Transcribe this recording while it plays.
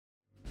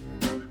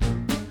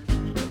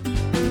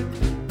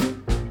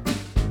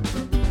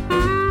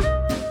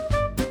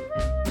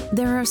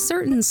There are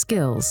certain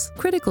skills,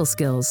 critical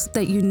skills,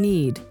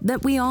 that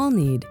we all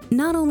need,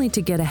 not only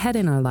to get ahead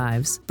in our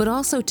lives, but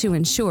also to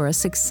ensure a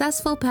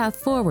successful path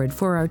forward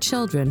for our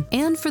children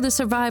and for the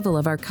survival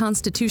of our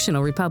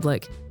constitutional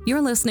republic.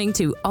 You're listening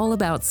to All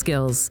About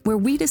Skills, where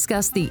we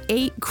discuss the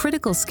 8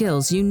 critical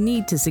skills you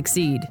need to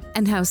succeed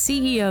and how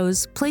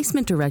CEOs,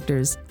 placement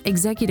directors,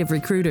 executive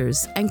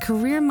recruiters, and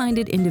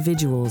career-minded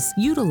individuals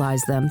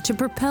utilize them to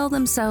propel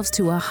themselves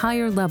to a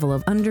higher level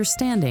of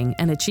understanding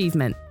and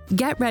achievement.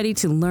 Get ready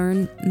to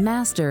learn,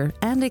 master,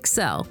 and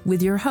excel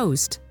with your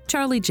host,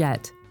 Charlie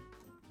Jett.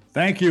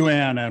 Thank you,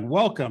 Ann, and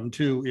welcome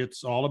to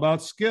It's All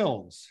About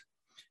Skills.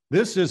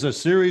 This is a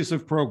series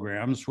of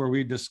programs where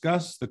we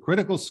discuss the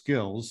critical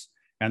skills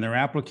and their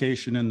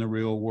application in the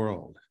real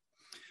world.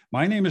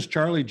 My name is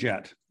Charlie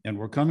Jett, and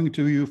we're coming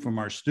to you from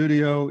our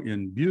studio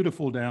in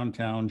beautiful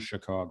downtown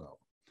Chicago.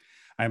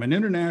 I'm an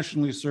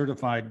internationally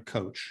certified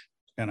coach,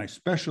 and I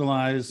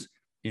specialize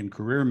in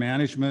career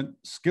management,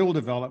 skill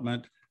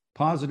development,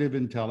 positive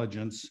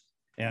intelligence,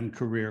 and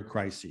career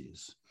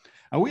crises.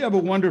 We have a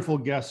wonderful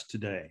guest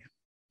today.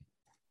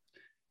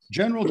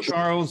 General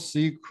Charles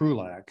C.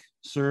 Krulak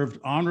served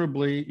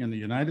honorably in the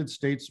United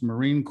States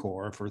Marine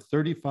Corps for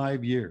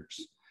 35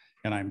 years,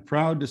 and I'm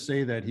proud to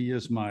say that he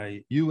is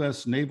my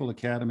U.S. Naval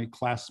Academy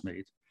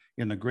classmate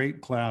in the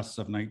great class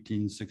of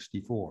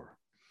 1964.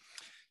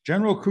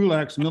 General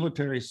Krulak's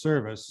military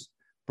service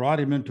brought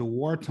him into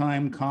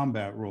wartime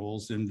combat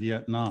roles in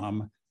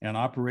Vietnam and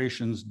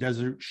Operations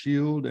Desert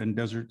Shield and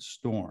Desert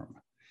Storm.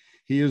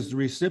 He is the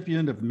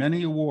recipient of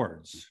many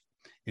awards,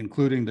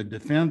 including the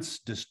Defense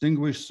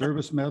Distinguished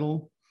Service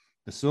Medal,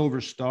 the Silver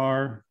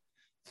Star,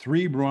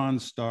 3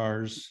 Bronze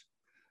Stars,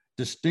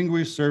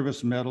 Distinguished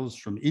Service Medals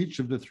from each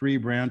of the 3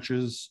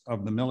 branches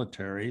of the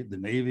military, the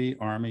Navy,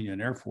 Army,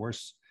 and Air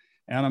Force,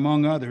 and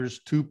among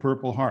others, 2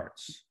 Purple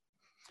Hearts.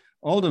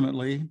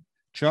 Ultimately,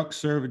 Chuck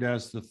served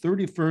as the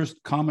 31st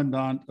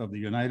Commandant of the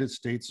United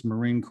States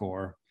Marine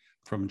Corps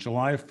from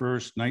July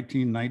 1st,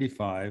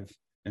 1995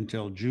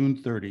 until June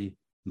 30,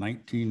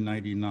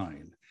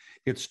 1999.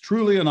 It's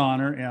truly an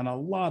honor and a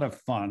lot of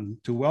fun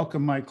to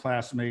welcome my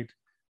classmate,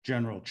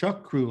 General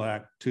Chuck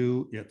Krulak,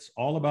 to It's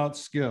All About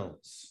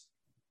Skills.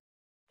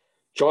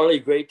 Charlie,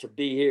 great to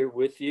be here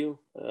with you,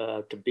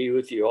 to be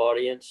with your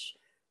audience.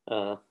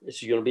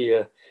 This is going to be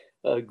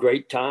a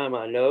great time,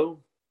 I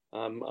know.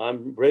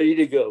 I'm ready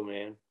to go,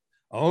 man.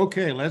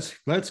 Okay,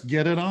 let's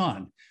get it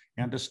on.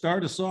 And to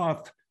start us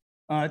off,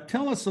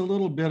 tell us a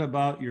little bit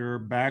about your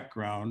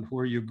background,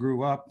 where you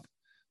grew up,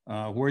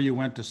 where you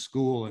went to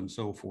school, and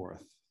so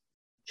forth.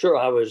 Sure.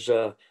 I was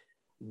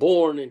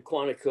born in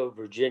Quantico,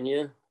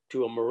 Virginia,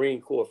 to a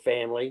Marine Corps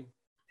family.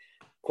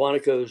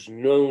 Quantico is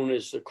known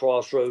as the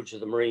crossroads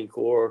of the Marine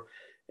Corps.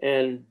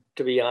 And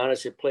to be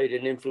honest, it played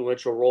an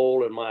influential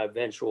role in my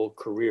eventual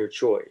career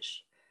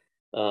choice.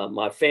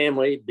 My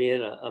family,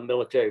 being a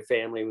military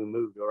family, we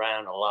moved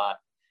around a lot.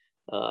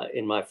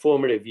 In my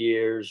formative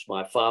years,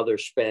 my father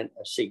spent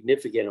a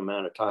significant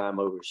amount of time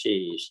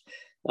overseas.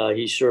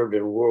 He served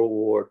in World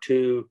War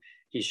II.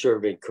 He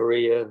served in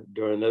Korea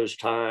during those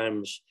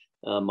times.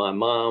 My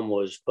mom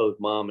was both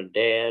mom and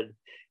dad.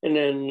 And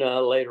then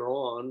later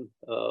on,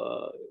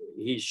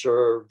 he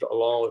served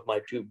along with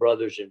my 2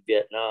 brothers in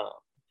Vietnam.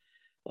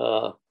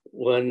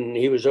 When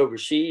he was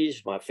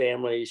overseas, my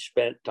family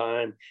spent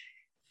time,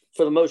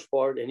 for the most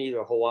part, in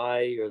either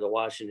Hawaii or the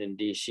Washington,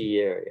 D.C.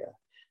 area.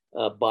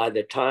 By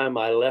the time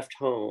I left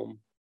home,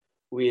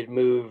 we had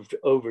moved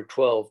over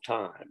 12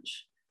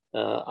 times.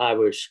 I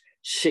was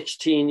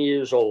 16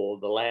 years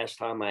old the last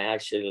time I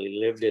actually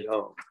lived at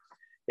home.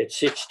 At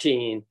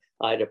 16,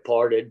 I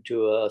departed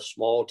to a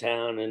small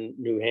town in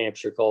New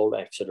Hampshire called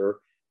Exeter,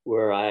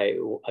 where I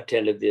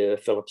attended the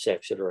Phillips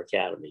Exeter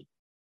Academy.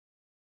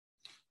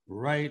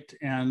 Right.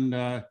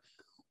 And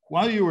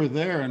while you were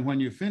there and when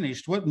you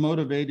finished, what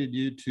motivated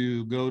you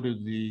to go to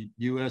the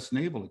U.S.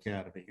 Naval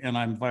Academy? And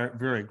I'm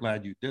very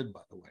glad you did,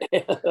 by the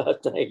way.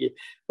 Thank you.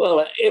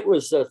 Well, it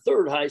was the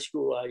 3rd high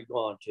school I'd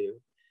gone to.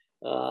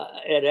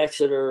 At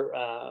Exeter,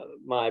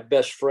 my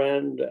best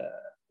friend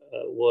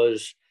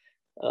was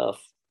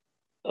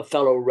a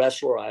fellow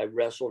wrestler. I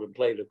wrestled and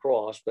played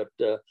lacrosse, but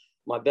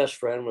my best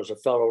friend was a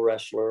fellow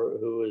wrestler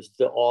who is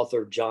the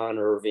author John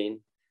Irving,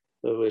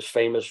 who is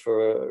famous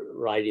for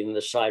writing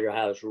the Cider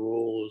House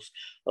Rules,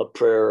 A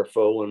Prayer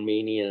for Owen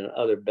Meany, and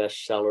other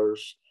bestsellers.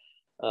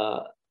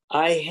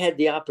 I had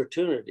the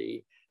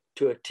opportunity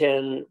to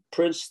attend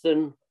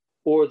Princeton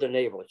or the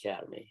Naval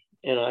Academy,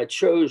 and I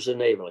chose the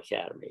Naval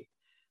Academy.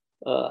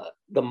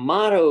 The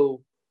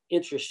motto,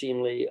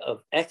 interestingly,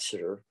 of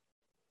Exeter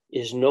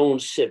is non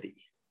sibi,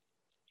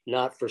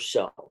 not for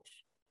self.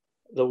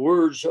 The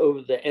words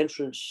over the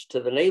entrance to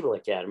the Naval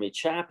Academy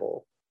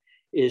chapel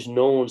is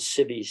non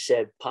sibi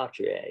sed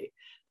patriae,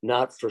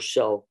 not for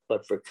self,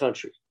 but for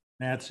country.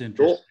 That's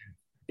interesting.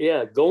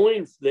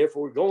 Going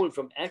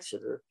from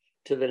Exeter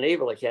to the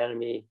Naval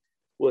Academy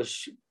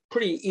was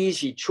pretty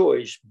easy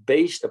choice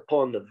based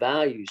upon the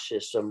value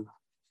system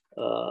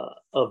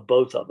of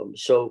both of them.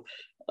 So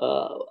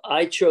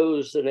I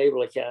chose the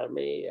Naval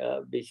Academy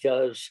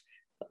because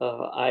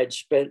I had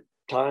spent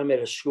time at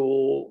a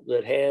school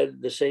that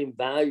had the same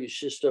value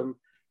system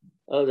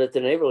that the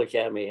Naval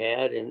Academy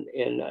had, and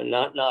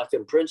not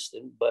knocking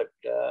Princeton, but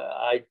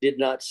I did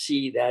not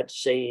see that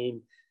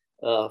same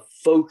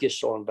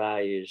focus on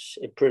values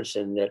in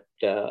Princeton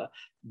that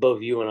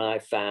both you and I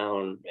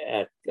found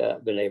at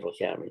the Naval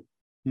Academy.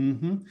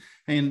 Mm-hmm.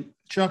 And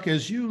Chuck,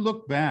 as you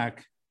look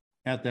back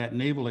at that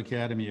Naval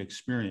Academy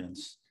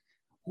experience,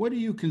 what do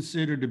you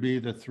consider to be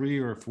the 3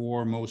 or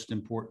 4 most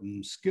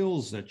important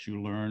skills that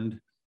you learned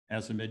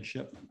as a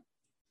midshipman?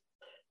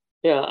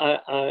 Yeah,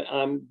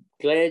 I'm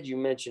glad you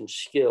mentioned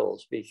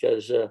skills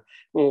because,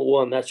 well,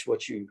 one, that's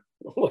what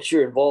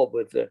you're involved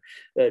with, the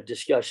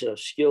discussion of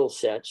skill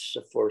sets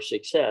for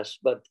success.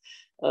 But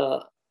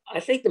I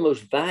think the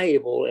most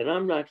valuable, and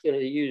I'm not going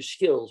to use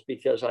skills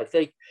because I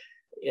think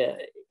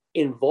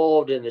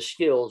involved in the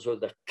skills are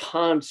the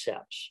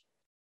concepts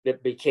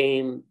that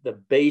became the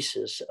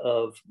basis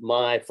of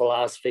my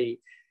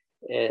philosophy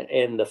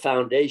and the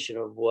foundation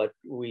of what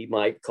we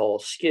might call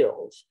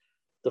skills.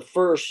 The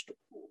first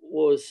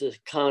was the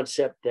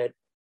concept that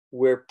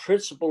where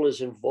principle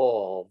is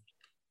involved,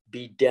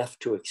 be deaf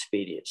to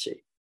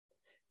expediency.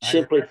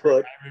 Simply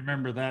put, I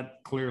remember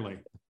that clearly.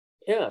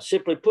 Yeah,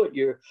 simply put,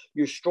 your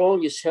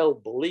strongest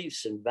held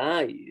beliefs and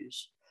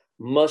values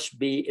must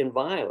be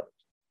inviolate.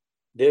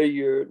 They're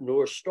your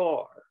North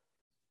Star.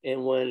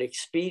 And when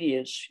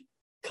expedience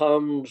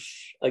comes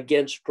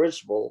against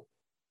principle,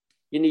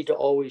 you need to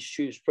always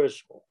choose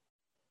principle.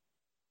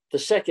 The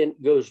second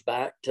goes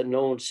back to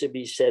non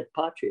sibi sed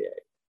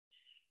patriae.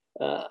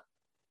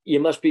 You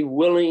must be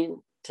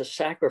willing to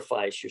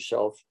sacrifice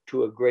yourself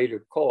to a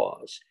greater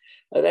cause.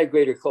 That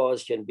greater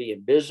cause can be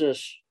in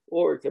business,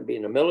 or it can be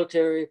in the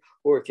military,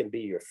 or it can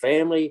be your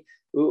family,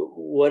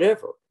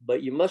 whatever.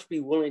 But you must be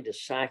willing to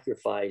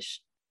sacrifice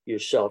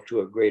yourself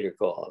to a greater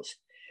cause.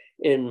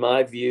 In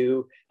my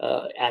view,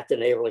 at the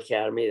Naval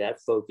Academy,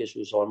 that focus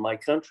was on my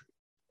country.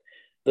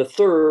 The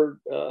third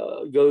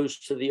goes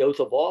to the oath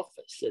of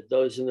office that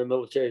those in the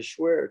military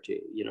swear to,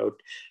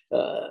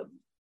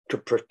 to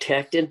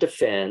protect and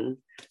defend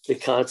the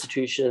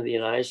Constitution of the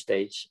United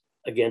States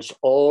against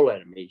all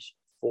enemies,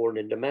 foreign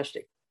and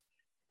domestic.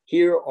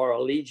 Here, our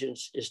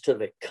allegiance is to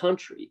the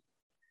country,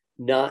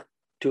 not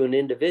to an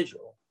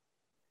individual.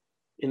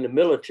 In the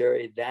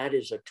military, that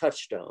is a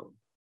touchstone.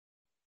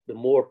 The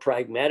more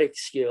pragmatic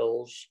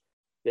skills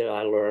that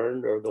I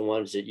learned are the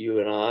ones that you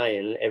and I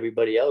and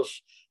everybody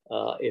else,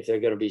 if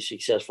they're going to be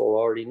successful,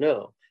 already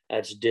know.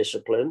 That's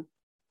discipline,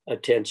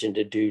 attention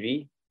to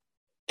duty,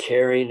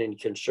 caring and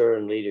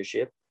concern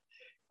leadership,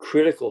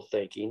 critical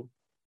thinking,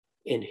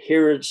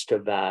 adherence to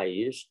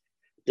values,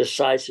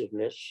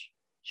 decisiveness,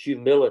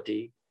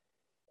 humility,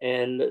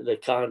 and the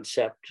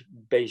concept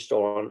based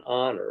on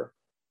honor,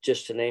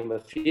 just to name a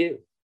few.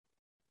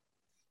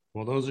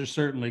 Well, those are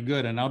certainly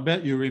good. And I'll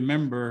bet you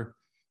remember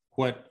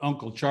what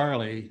Uncle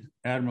Charlie,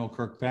 Admiral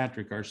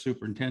Kirkpatrick, our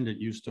superintendent,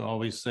 used to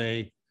always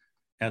say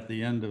at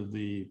the end of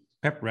the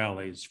pep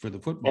rallies for the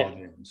football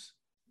games.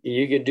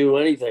 You can do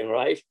anything,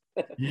 right?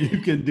 You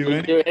can do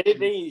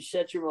anything you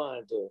set your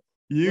mind to.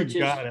 You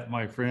got it,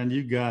 my friend.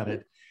 You got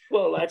it.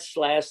 Well, that's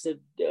lasted,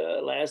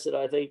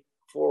 I think,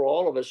 for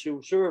all of us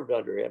who served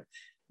under him.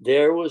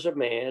 There was a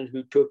man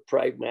who took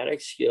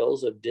pragmatic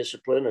skills of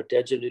discipline,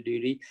 attention to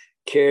duty,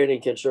 caring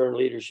and concern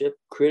leadership,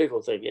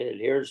 critical thinking,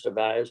 adherence to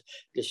values,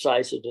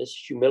 decisiveness,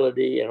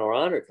 humility, and our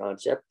honor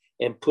concept,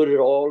 and put it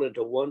all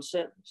into one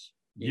sentence.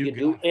 You can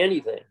do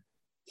anything.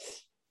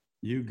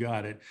 You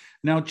got it.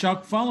 Now,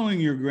 Chuck, following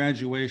your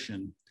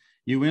graduation,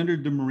 you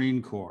entered the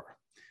Marine Corps.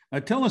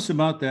 Tell us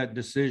about that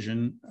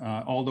decision,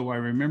 although I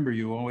remember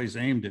you always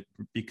aimed at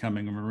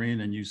becoming a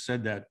Marine, and you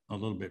said that a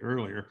little bit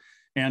earlier.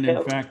 And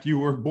in fact, you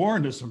were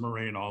born as a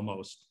Marine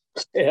almost.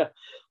 Yeah,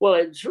 well,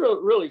 it's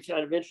really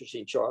kind of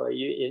interesting,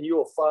 Charlie, and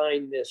you'll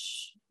find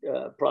this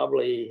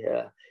probably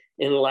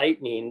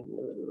enlightening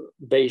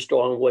based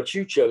on what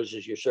you chose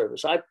as your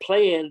service. I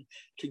planned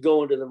to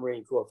go into the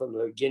Marine Corps from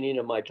the beginning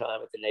of my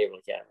time at the Naval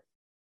Academy.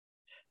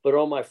 But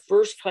on my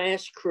first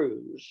class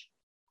cruise,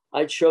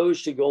 I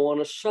chose to go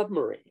on a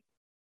submarine.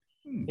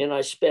 And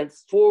I spent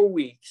 4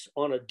 weeks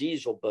on a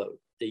diesel boat,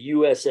 the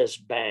USS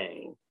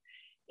Bang.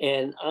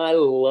 And I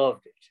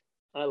loved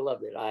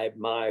it. I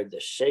admired the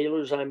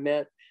sailors I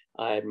met.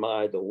 I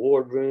admired the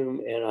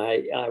wardroom. And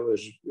I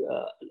was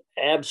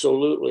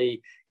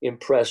absolutely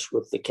impressed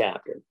with the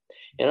captain.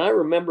 And I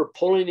remember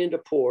pulling into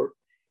port,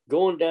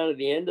 going down to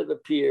the end of the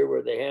pier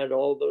where they had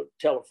all the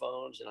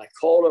telephones. And I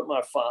called up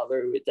my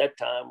father, who at that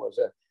time was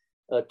a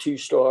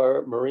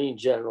 2-star Marine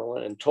general,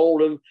 and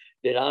told him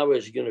that I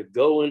was going to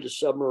go into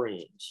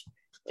submarines.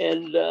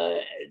 And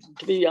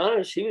to be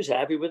honest, he was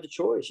happy with the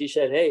choice. He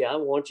said, "Hey, I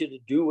want you to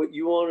do what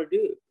you want to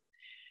do."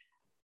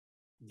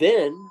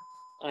 Then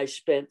I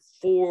spent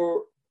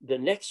the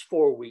next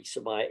 4 weeks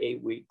of my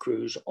 8-week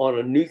cruise on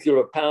a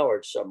nuclear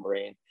powered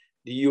submarine,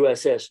 the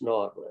USS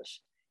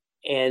Nautilus.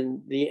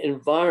 And the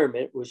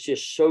environment was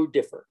just so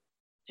different.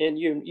 And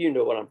you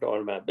know what I'm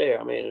talking about there.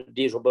 I mean, a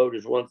diesel boat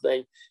is one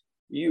thing.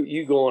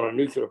 you go on a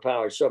nuclear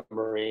powered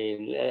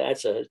submarine,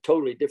 that's a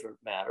totally different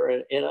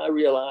matter. And I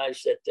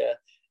realized that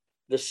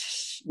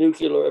this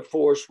nuclear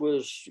force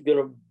was going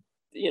to,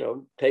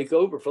 take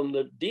over from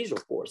the diesel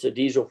force. The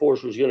diesel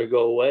force was going to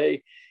go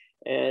away.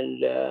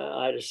 And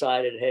I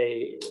decided,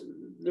 hey,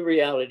 the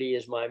reality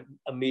is my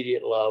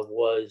immediate love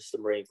was the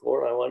Marine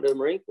Corps. I wanted the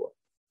Marine Corps.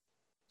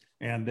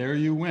 And there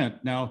you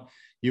went. Now,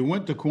 you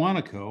went to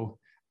Quantico,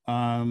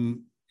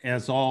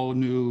 as all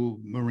new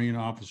Marine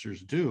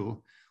officers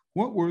do.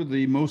 What were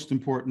the most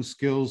important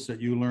skills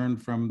that you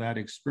learned from that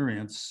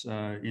experience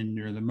in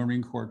the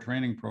Marine Corps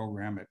training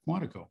program at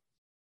Quantico?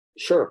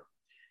 Sure.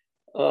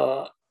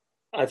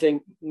 I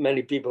think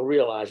many people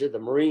realize it. The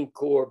Marine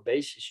Corps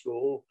Basic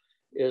School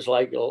is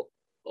like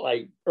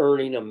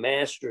earning a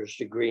master's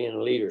degree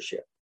in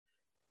leadership.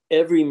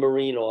 Every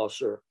Marine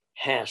officer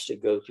has to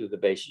go through the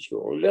basic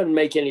school. It doesn't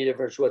make any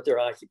difference what their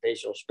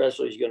occupational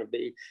specialty is going to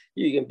be.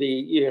 You're going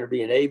to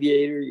be an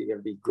aviator, you're going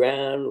to be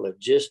ground,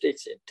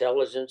 logistics,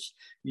 intelligence,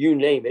 you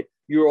name it.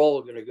 You're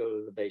all going to go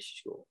to the basic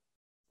school.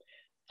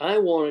 I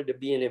wanted to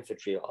be an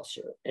infantry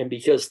officer. And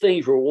because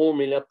things were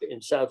warming up in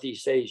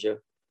Southeast Asia,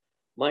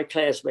 my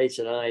classmates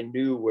and I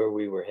knew where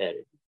we were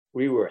headed.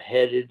 We were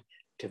headed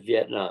to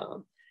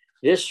Vietnam.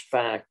 This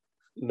fact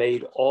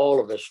made all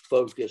of us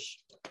focus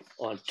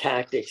on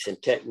tactics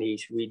and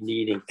techniques we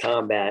need in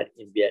combat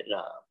in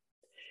Vietnam.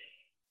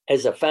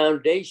 As a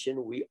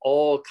foundation, we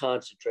all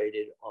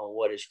concentrated on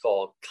what is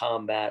called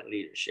combat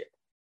leadership,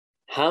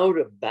 how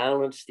to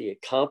balance the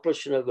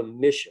accomplishment of a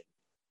mission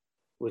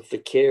with the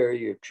care of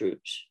your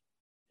troops.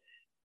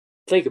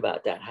 Think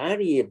about that. How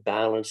do you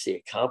balance the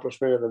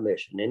accomplishment of a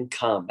mission in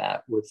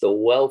combat with the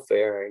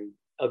welfare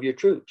of your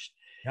troops?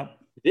 Yep.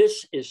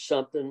 This is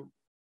something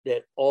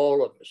that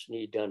all of us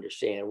need to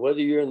understand, whether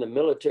you're in the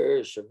military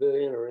or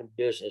civilian or in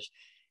business.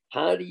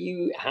 How do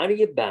you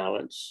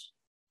balance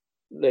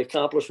the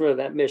accomplishment of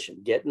that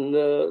mission,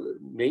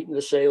 meeting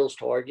the sales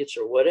targets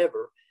or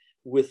whatever,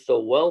 with the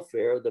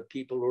welfare of the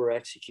people who are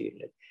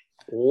executing it?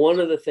 One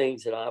of the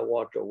things that I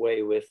walked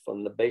away with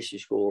from the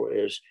basic school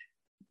is,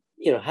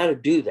 how to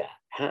do that.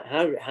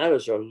 How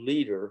does a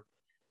leader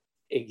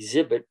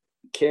exhibit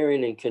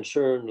caring and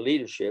concerned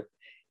leadership,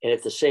 and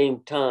at the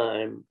same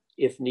time,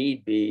 if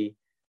need be,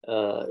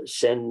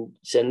 send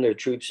their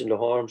troops into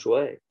harm's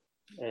way?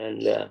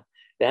 And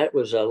that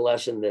was a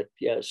lesson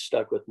that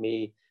stuck with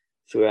me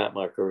throughout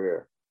my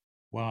career.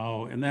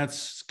 Wow. And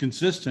that's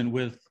consistent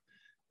with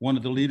one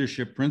of the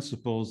leadership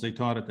principles they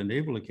taught at the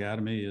Naval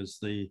Academy. Is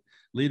the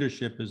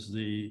leadership is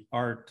the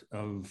art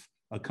of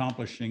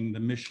accomplishing the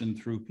mission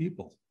through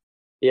people.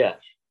 Yeah.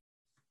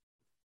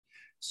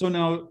 So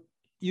now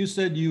you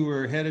said you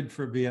were headed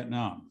for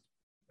Vietnam,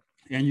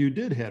 and you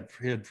did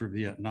head for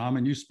Vietnam,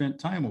 and you spent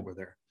time over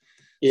there.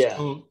 Yeah.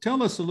 So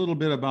tell us a little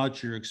bit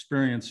about your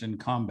experience in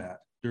combat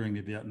during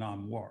the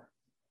Vietnam War.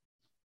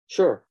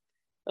 Sure.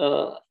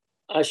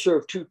 I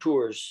served 2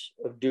 tours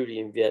of duty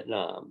in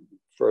Vietnam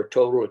for a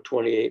total of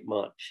 28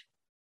 months.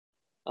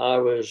 I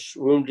was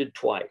wounded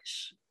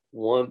twice,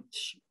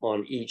 once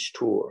on each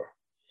tour.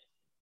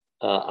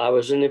 I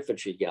was an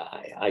infantry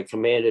guy. I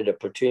commanded a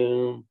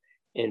platoon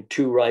and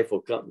 2 rifle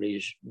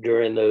companies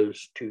during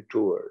those 2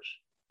 tours.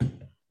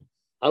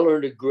 I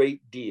learned a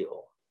great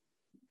deal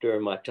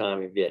during my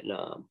time in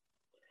Vietnam.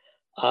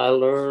 I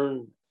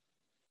learned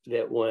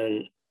that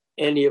when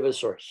any of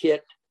us are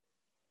hit,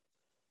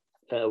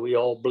 we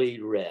all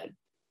bleed red,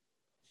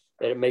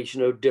 that it makes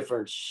no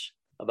difference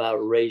about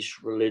race,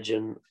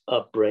 religion,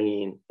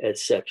 upbringing,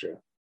 etc.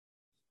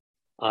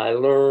 I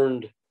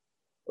learned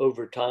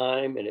over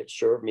time, and it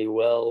served me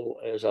well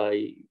as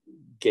I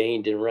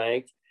gained in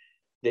rank,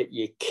 that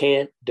you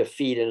can't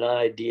defeat an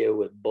idea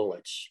with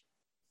bullets.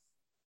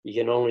 You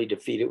can only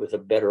defeat it with a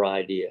better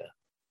idea.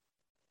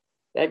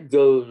 That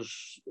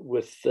goes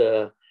with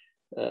the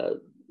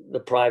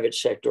private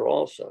sector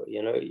also.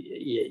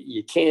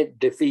 You can't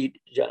defeat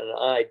an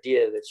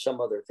idea that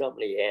some other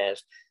company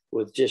has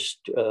with just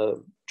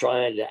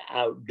trying to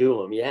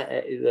outdo them.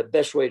 The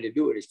best way to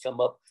do it is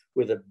come up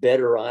with a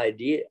better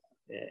idea.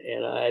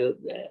 And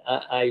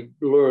I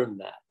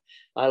learned that.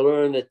 I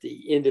learned that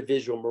the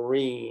individual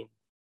Marine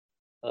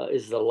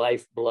is the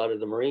lifeblood of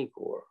the Marine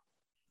Corps,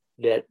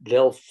 that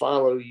they'll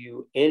follow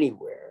you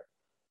anywhere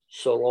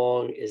so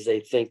long as they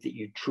think that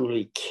you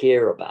truly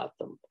care about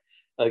them.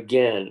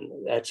 Again,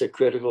 that's a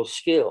critical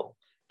skill.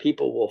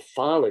 People will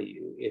follow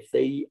you if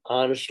they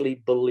honestly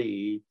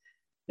believe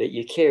that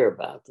you care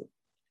about them.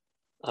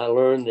 I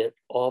learned that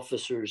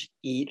officers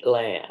eat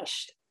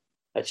last.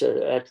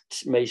 That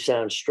may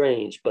sound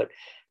strange, but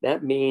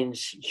that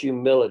means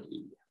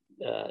humility.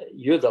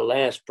 You're the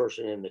last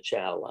person in the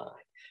chow line.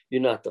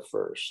 You're not the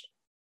first.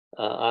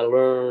 I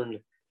learned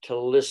to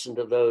listen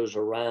to those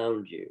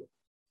around you.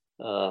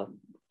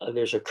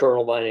 There's a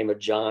colonel by the name of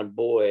John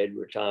Boyd,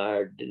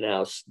 retired,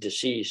 now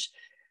deceased,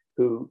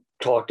 who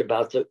talked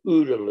about the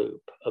OODA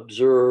loop: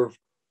 observe,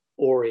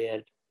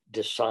 orient,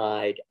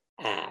 decide,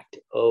 act,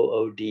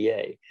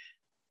 OODA.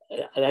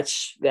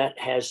 That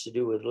has to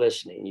do with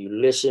listening. You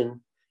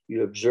listen,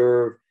 you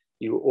observe,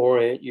 you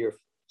orient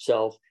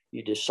yourself,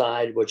 You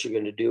decide what you're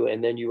going to do,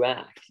 and then you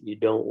act. You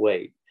don't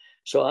wait.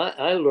 So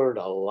I learned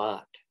a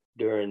lot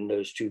during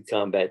those 2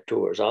 combat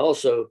tours. I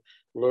also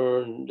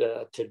learned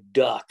to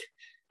duck.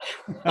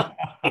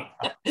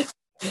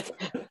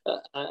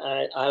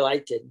 I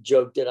like to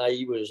joke that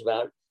I was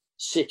about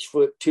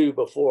 6'2"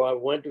 before I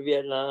went to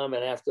Vietnam,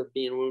 and after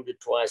being wounded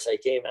twice, I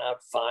came out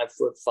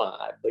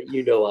 5'5". But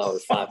I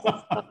was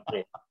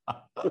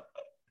 5'5".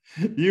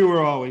 You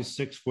were always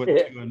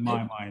 6'2" in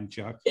my mind,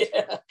 Chuck.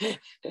 Yeah.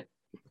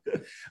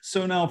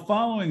 So now,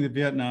 following the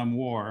Vietnam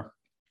War,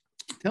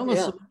 tell us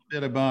a little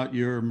bit about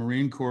your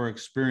Marine Corps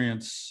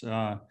experience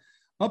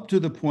up to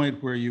the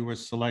point where you were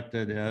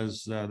selected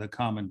as the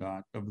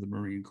commandant of the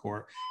Marine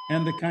Corps,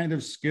 and the kind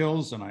of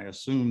skills, and I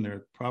assume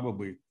they're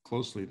probably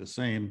closely the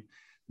same,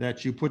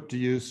 that you put to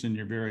use in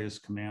your various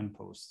command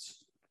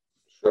posts.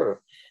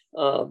 Sure.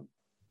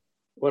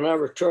 When I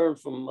returned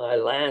from my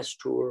last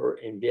tour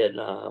in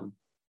Vietnam,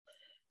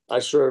 I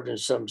served in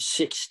some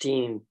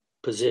 16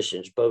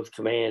 positions, both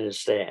command and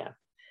staff.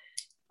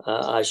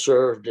 I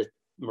served at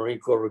Marine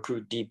Corps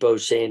Recruit Depot,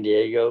 San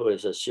Diego,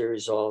 as a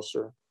series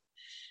officer.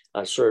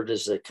 I served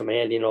as the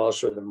commanding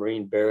officer of the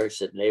Marine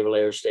Barracks at Naval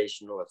Air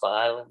Station North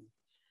Island.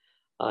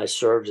 I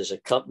served as a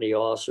company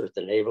officer at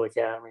the Naval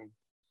Academy.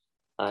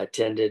 I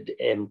attended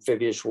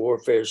Amphibious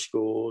Warfare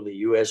School, the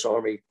U.S.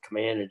 Army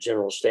Command and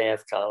General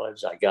Staff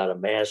College. I got a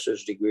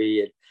master's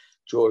degree at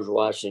George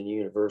Washington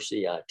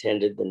University. I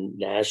attended the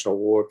National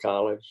War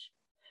College.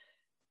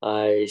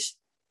 I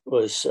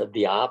was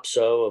the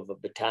OPSO of a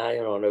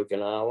battalion on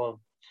Okinawa,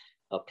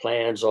 a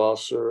plans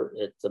officer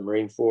at the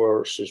Marine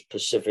Forces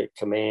Pacific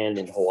Command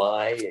in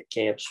Hawaii at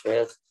Camp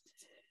Smith.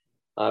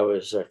 I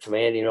was a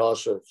commanding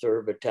officer of the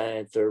 3rd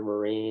Battalion, 3rd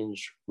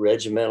Marines,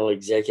 regimental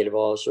executive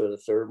officer of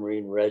the 3rd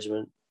Marine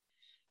Regiment.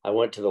 I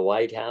went to the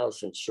White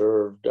House and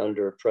served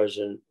under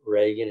President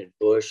Reagan and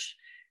Bush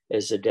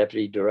as the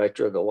deputy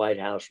director of the White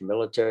House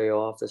Military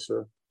Office.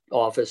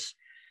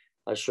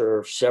 I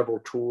served several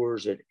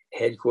tours at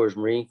Headquarters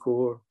Marine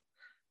Corps.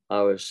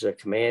 I was a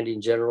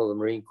commanding general of the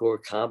Marine Corps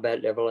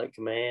Combat Development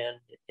Command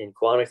in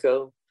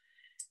Quantico,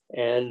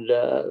 and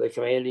the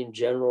commanding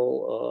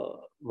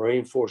general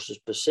Marine Forces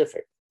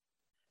Pacific.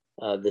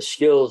 The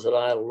skills that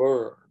I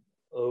learned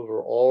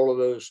over all of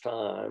those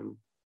time,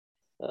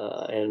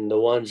 and the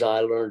ones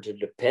I learned to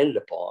depend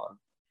upon,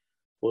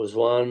 was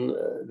one,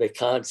 the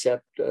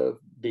concept of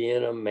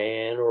being a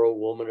man or a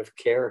woman of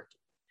character,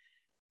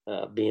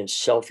 being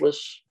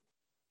selfless,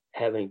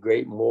 having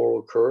great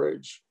moral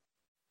courage,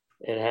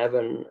 and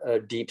having a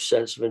deep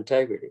sense of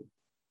integrity.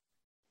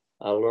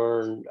 I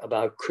learned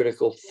about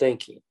critical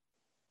thinking.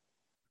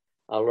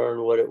 I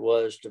learned what it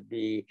was to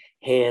be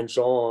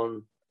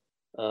hands-on,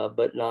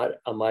 but not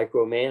a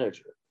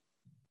micromanager.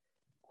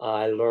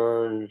 I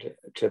learned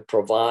to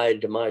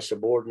provide to my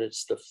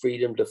subordinates the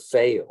freedom to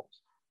fail,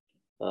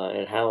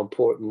 and how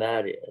important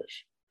that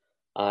is.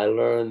 I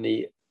learned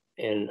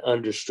and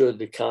understood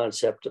the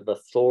concept of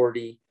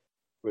authority,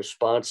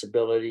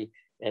 responsibility,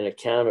 and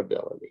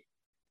accountability.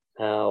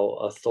 How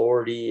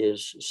authority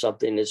is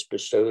something that's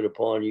bestowed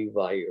upon you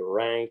by your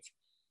rank.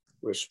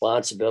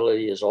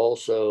 Responsibility is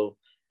also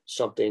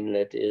something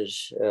that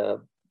is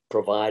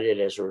provided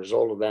as a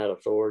result of that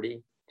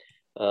authority,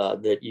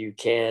 that you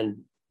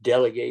can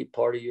delegate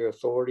part of your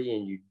authority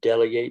and you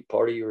delegate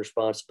part of your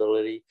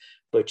responsibility,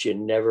 but you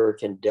never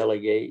can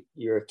delegate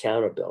your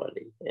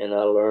accountability. And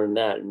I learned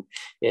that,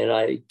 and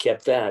I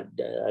kept that.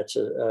 That's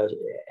a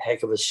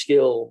heck of a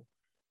skill,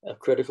 a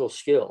critical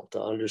skill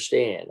to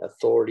understand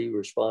authority,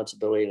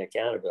 responsibility, and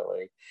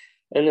accountability.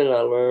 And then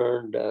I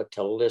learned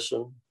to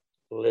listen,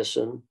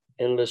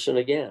 and listen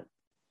again.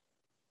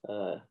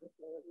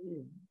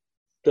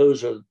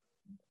 Those are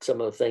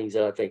some of the things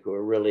that I think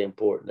were really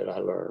important that I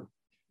learned.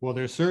 Well,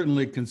 they're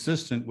certainly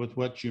consistent with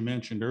what you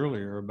mentioned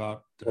earlier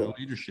about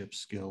leadership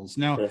skills.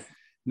 Now,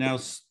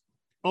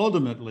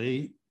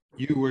 ultimately,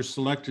 you were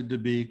selected to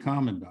be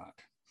commandant.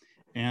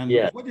 And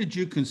what did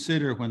you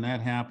consider when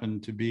that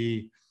happened to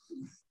be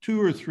 2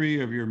 or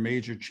 3 of your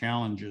major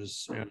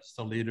challenges as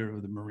the leader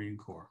of the Marine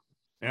Corps,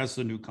 as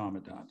the new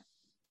commandant?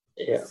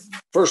 Yeah.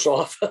 First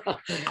off,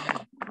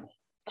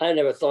 I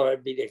never thought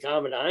I'd be the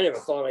commandant. I never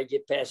thought I'd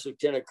get past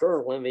lieutenant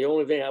colonel. And the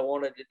only thing I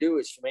wanted to do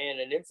is command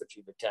an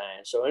infantry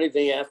battalion. So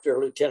anything after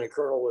lieutenant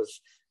colonel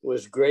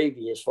was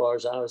gravy as far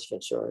as I was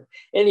concerned.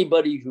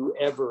 Anybody who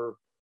ever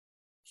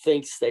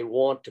thinks they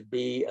want to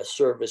be a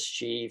service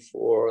chief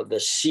or the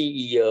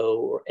CEO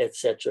or et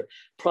cetera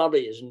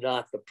probably is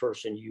not the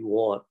person you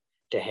want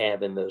to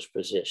have in those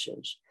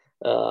positions.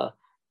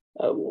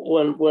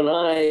 When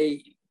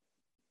I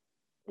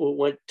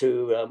went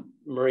to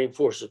Marine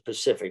Forces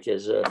Pacific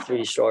as a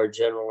 3-star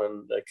general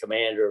and the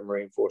commander of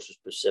Marine Forces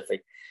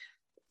Pacific,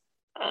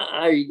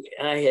 I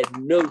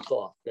had no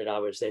thought that I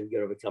was then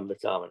going to become the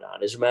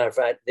commandant. As a matter of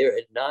fact, there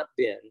had not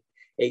been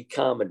a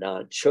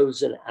commandant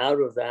chosen out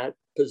of that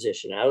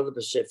position, out of the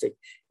Pacific,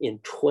 in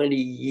 20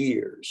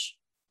 years.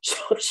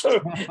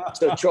 So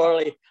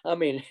Charlie, I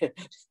mean,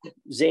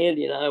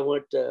 Zandy and I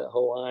went to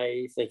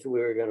Hawaii thinking we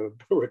were going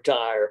to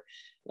retire,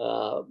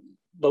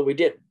 but we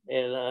didn't.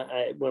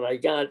 And when I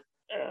got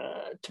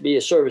to be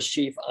a service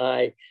chief,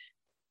 I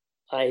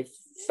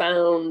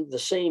found the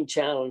same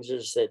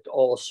challenges that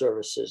all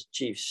services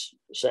chiefs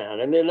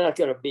sound, and they're not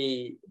going to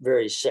be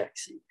very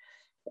sexy.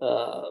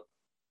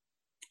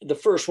 The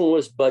first one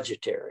was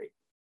budgetary.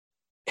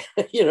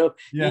 Yeah.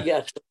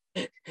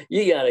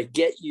 you got to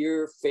get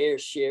your fair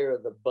share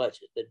of the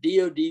budget. The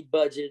DoD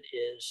budget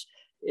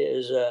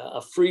is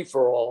a free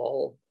for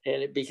all,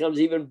 and it becomes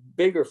even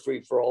bigger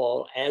free for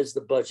all as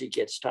the budget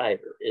gets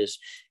tighter.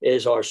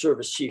 Is our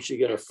service chiefs are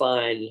going to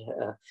find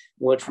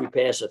once we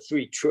pass a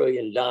 $3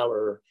 trillion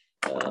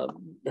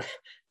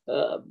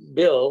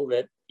bill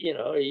that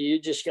you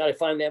just got to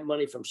find that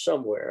money from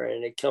somewhere,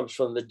 and it comes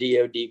from the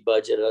DoD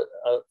budget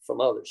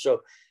from others.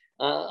 So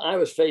I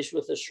was faced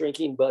with a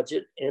shrinking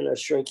budget and a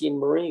shrinking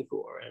Marine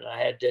Corps, and I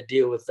had to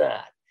deal with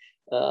that.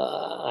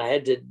 I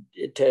had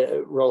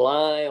to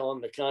rely on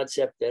the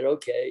concept that,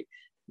 okay,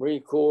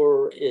 Marine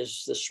Corps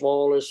is the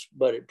smallest,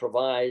 but it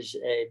provides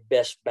a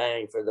best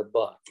bang for the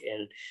buck,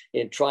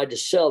 and tried to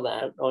sell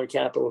that on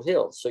Capitol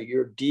Hill. So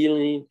you're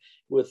dealing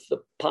with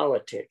the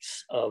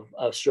politics of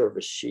a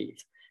service chief.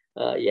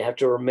 You have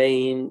to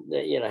remain,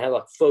 have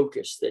a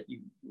focus that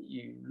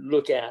you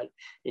look at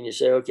and you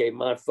say, okay,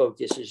 my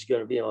focus is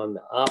going to be on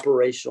the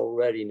operational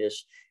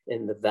readiness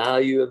and the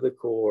value of the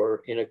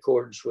Corps in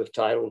accordance with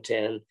Title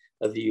 10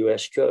 of the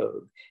U.S.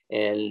 Code.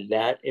 And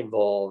that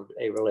involved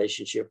a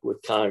relationship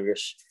with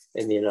Congress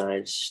and the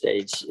United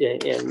States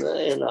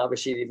and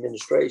obviously the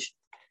administration.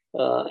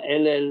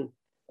 And then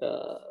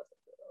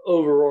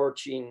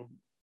overarching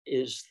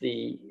is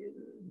the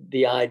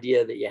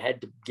idea that you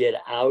had to get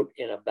out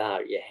and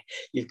about.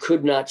 You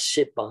could not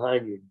sit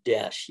behind your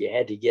desk. You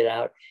had to get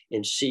out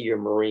and see your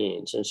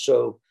Marines. And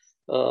so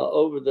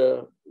over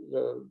the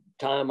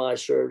time I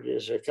served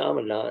as a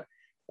commandant,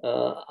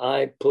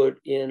 I put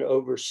in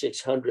over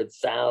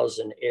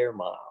 600,000 air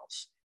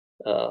miles,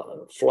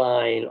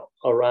 flying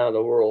around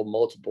the world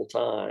multiple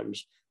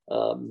times,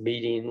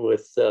 meeting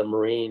with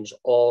Marines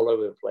all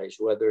over the place,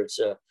 whether it's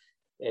a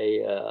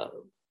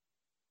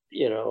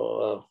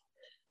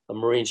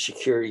Marine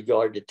Security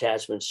Guard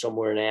detachment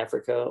somewhere in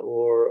Africa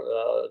or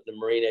the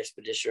Marine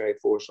Expeditionary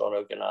Force on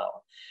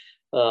Okinawa.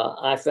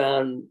 I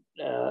found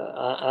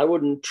I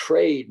wouldn't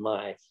trade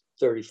my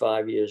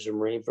 35 years of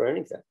Marine for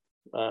anything.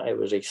 It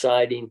was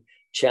exciting,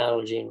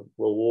 challenging,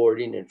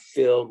 rewarding, and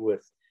filled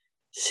with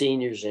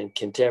seniors and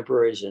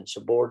contemporaries and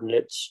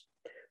subordinates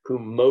who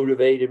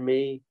motivated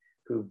me,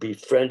 who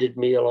befriended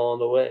me along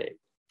the way.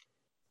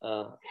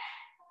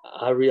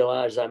 I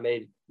realized I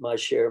made my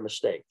share of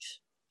mistakes.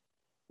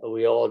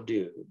 We all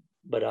do,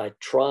 but I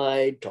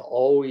tried to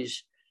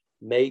always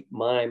make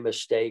my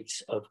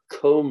mistakes of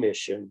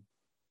commission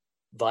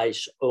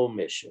vice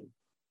omission.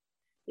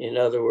 In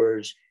other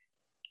words,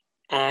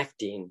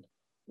 acting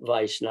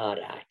vice not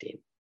acting,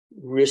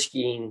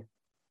 risking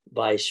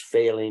vice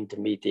failing to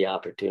meet the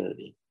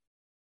opportunity.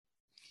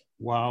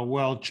 Wow.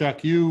 Well,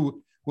 Chuck,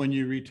 when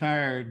you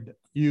retired,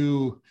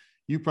 you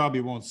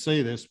probably won't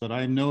say this, but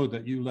I know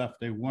that you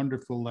left a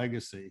wonderful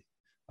legacy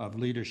of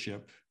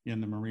leadership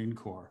in the Marine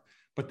Corps.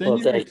 But then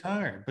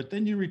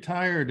you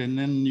retired, and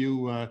then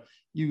you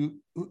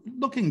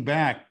looking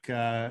back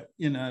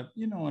in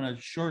a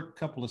short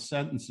couple of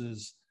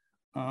sentences,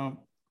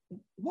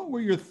 what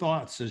were your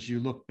thoughts as you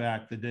look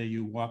back the day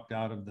you walked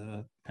out of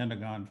the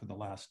Pentagon for the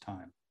last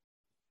time?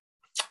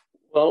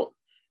 Well,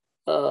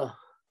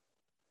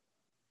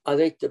 I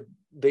think the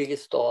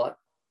biggest thought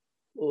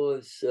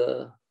was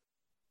the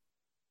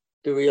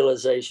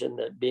realization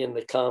that being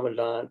the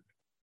commandant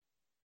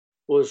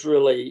was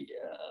really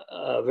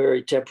a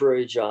very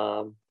temporary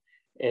job,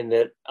 and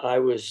that I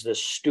was the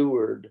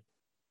steward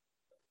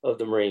of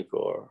the Marine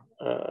Corps.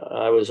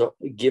 I was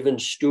given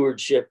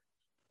stewardship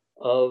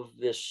of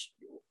this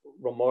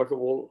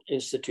remarkable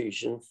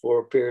institution for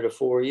a period of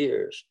 4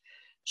 years.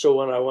 So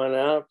when I went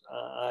out,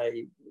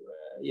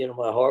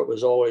 my heart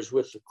was always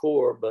with the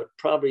Corps, but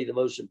probably the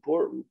most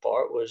important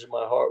part was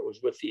my heart was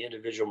with the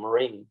individual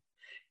Marine,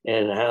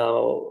 and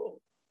how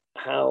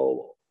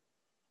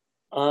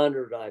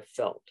honored I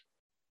felt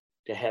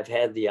to have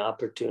had the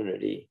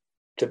opportunity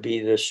to be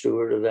the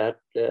steward of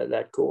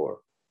that Corps.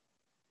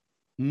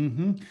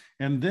 Mm-hmm.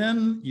 And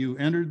then you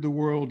entered the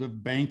world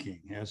of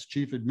banking as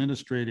Chief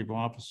Administrative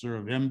Officer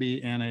of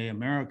MBNA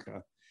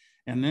America,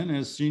 and then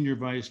as Senior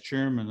Vice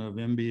Chairman of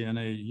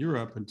MBNA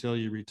Europe until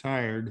you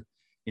retired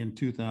in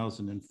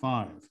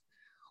 2005.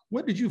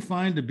 What did you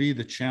find to be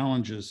the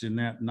challenges in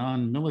that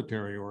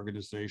non-military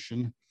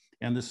organization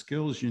and the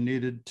skills you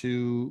needed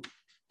to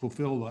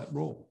fulfill that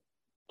role?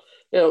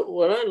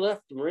 When I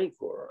left the Marine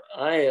Corps,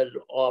 I had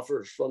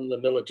offers from the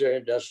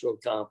military-industrial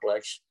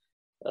complex,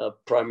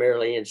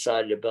 primarily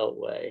inside the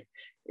Beltway.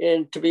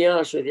 And to be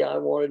honest with you, I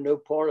wanted no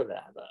part of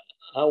that.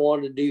 I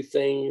wanted to do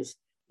things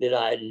that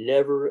I had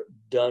never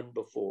done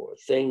before,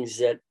 things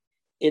that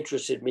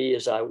interested me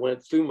as I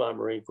went through my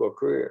Marine Corps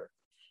career.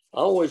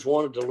 I always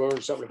wanted to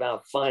learn something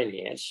about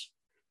finance,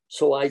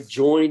 so I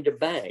joined a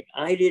bank.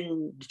 I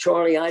didn't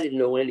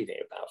know anything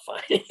about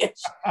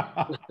finance.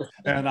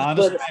 An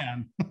honest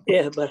man.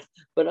 Yeah,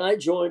 but I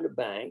joined the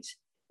banks,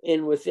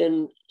 And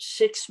within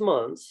 6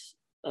 months,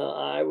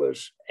 I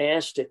was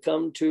asked to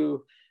come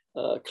to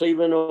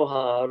Cleveland,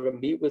 Ohio, to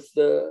meet with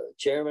the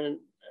chairman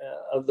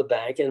of the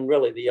bank and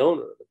really the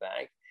owner of the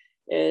bank.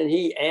 And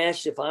he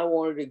asked if I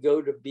wanted to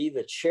go to be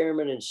the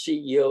chairman and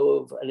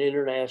CEO of an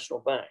international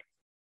bank,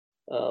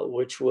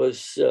 which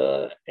was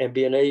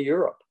MBNA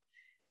Europe.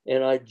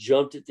 And I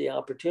jumped at the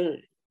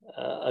opportunity.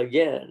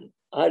 Again,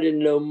 I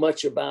didn't know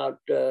much about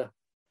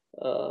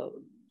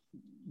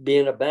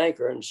being a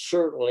banker, and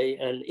certainly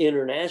an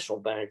international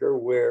banker,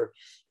 where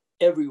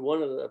every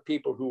one of the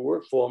people who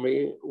worked for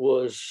me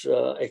was,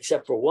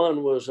 except for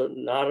one, was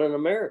not an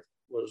American,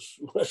 was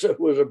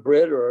a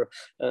Brit or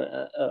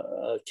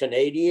a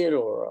Canadian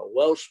or a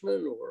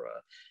Welshman or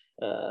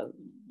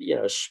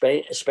a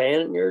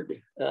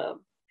Spaniard.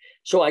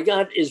 So I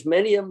got as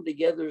many of them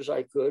together as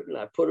I could, and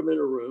I put them in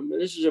a room.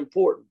 And this is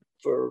important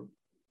for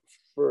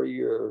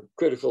your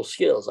critical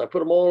skills. I put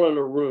them all in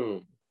a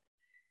room,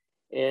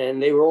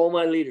 and they were all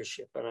my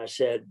leadership. And I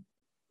said,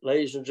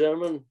 ladies and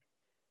gentlemen,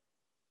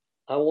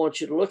 I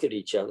want you to look at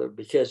each other,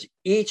 because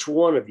each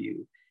one of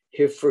you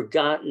have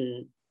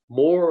forgotten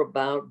more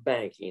about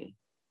banking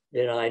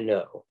than I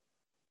know.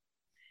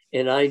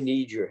 And I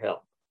need your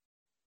help.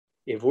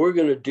 If we're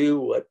going to do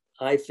what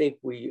I think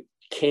we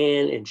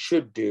can and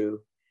should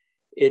do,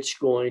 it's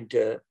going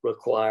to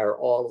require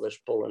all of us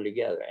pulling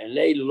together. And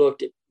they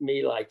looked at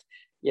me like,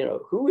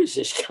 who is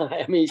this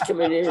guy? I mean, he's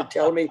coming in and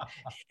telling me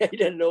he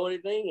doesn't know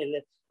anything, and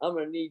I'm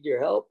going to need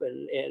your help.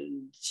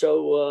 And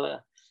so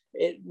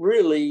it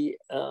really,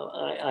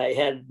 I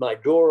had my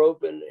door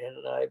open,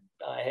 and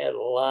I had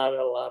a lot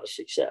of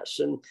success.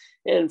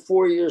 And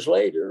 4 years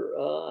later,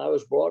 I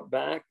was brought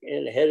back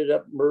and headed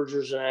up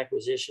mergers and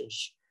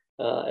acquisitions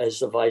as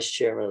the vice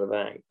chairman of the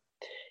bank.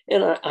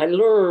 And I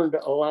learned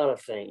a lot of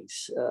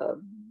things.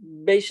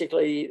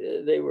 Basically,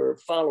 they were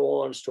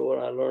follow-ons to what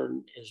I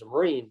learned as a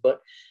Marine,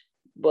 but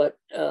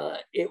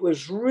it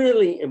was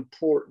really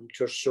important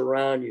to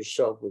surround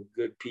yourself with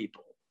good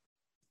people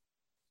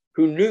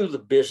who knew the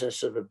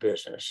business of the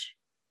business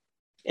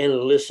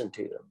and listen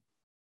to them.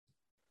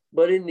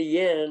 But in the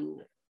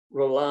end,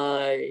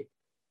 rely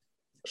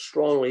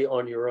strongly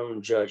on your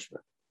own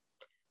judgment,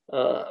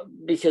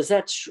 because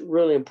that's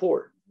really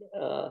important.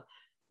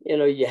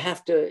 You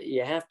have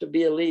to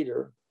be a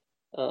leader,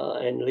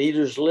 and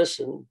leaders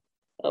listen,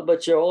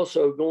 but you're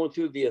also going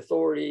through the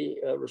authority,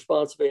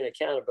 responsibility, and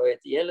accountability.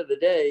 At the end of the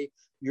day,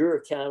 you're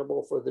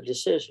accountable for the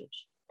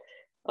decisions.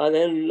 I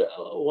then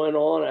went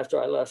on after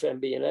I left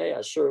MBNA.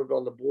 I served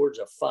on the boards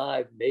of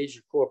 5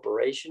 major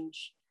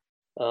corporations.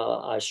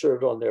 I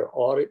served on their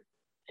audit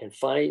and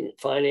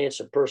finance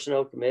and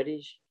personnel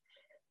committees.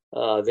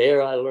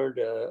 There I learned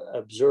to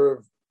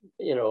observe,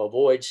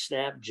 avoid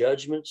snap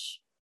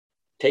judgments,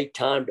 take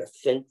time to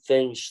think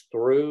things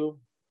through.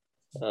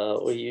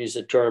 We use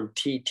the term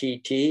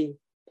TTT.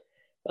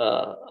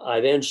 I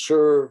then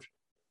served,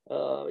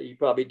 you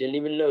probably didn't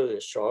even know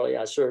this, Charlie.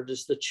 I served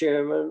as the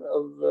chairman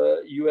of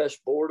the U.S.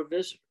 Board of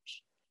Visitors,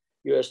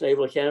 U.S.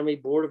 Naval Academy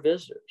Board of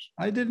Visitors.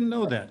 I didn't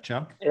know that,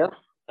 Chuck. Yeah,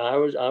 I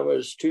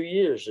was 2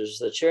 years as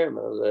the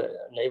chairman of the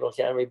Naval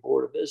Academy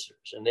Board of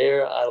Visitors. And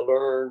there I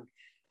learned,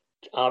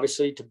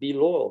 obviously, to be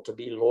loyal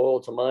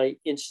to my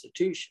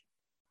institution,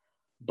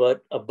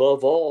 but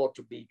above all,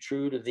 to be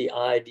true to the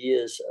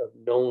ideas of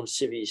non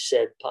civis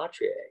sed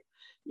patriae.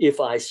 If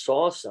I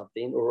saw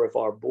something, or if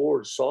our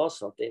board saw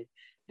something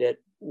that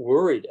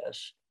worried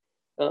us,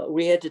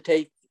 we had to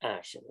take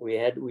action. We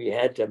had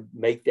to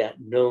make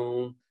that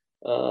known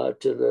to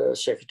the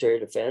Secretary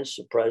of Defense,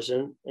 the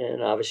President,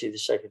 and obviously the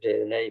Secretary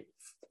of the Navy.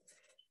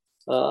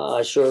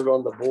 I served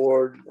on the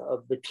board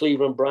of the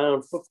Cleveland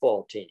Brown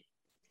football team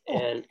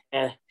and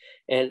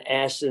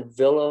Aston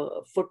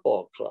Villa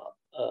Football Club.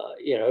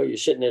 You're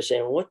sitting there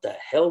saying, what the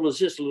hell does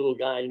this little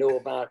guy know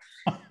about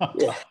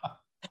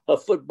a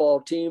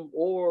football team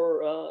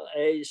or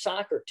a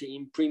soccer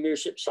team,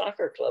 Premiership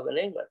Soccer Club in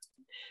England?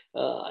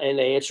 And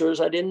the answer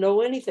is I didn't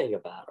know anything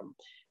about them.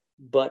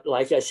 But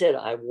like I said,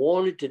 I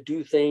wanted to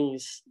do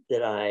things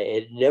that I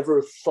had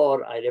never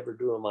thought I'd ever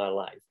do in my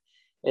life.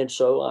 And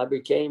so I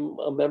became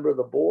a member of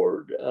the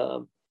board.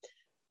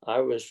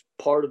 I was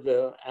part of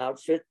the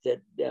outfit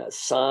that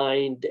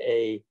signed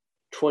a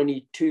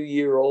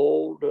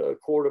 22-year-old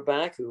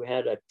quarterback who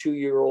had a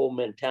 2-year-old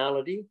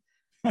mentality,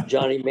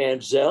 Johnny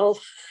Manziel,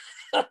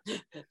 to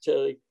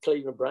the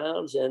Cleveland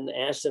Browns. And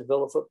Aston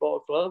Villa Football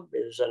Club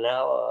is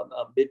now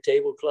a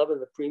mid-table club in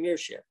the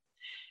Premiership.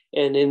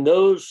 And in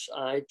those,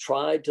 I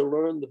tried to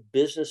learn the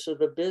business of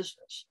the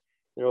business.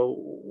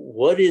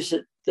 What is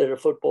it that a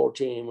football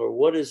team, or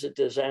what is it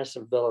does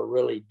Aston Villa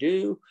really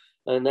do?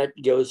 And that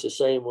goes the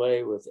same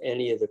way with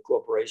any of the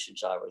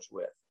corporations I was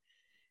with.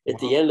 At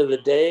the end of the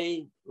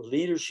day,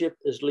 leadership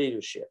is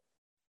leadership.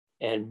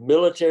 And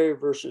military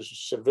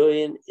versus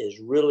civilian is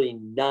really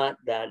not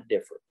that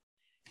different.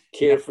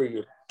 Care for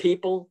your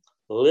people,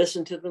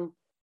 listen to them,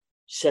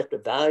 set the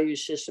value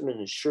system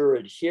and ensure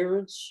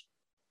adherence.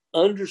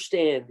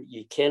 Understand that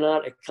you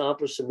cannot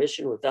accomplish a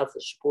mission without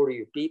the support of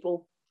your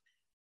people.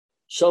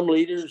 Some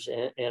leaders,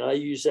 and I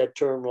use that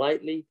term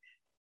lightly,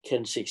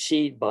 can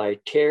succeed by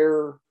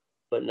terror,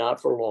 but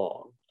not for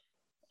long.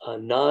 A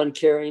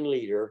non-caring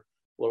leader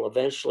will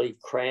eventually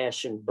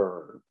crash and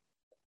burn.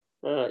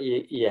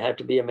 You have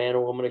to be a man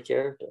or woman of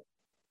character.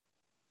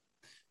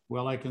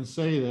 Well, I can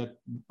say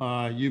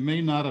that you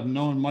may not have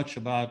known much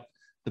about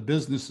the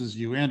businesses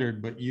you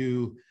entered, but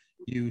you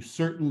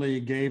certainly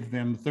gave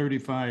them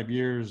 35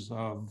 years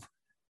of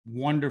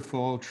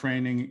wonderful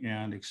training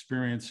and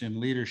experience in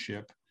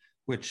leadership,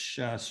 which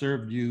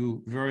served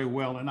you very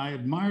well. And I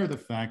admire the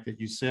fact that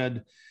you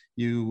said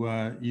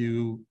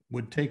you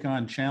would take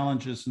on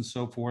challenges and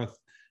so forth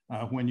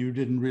when you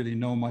didn't really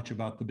know much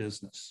about the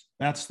business.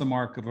 That's the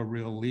mark of a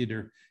real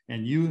leader.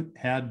 And you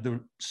had the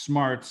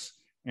smarts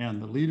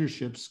and the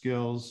leadership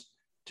skills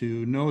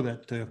to know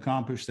that to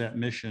accomplish that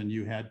mission,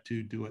 you had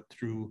to do it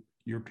through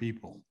your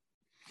people.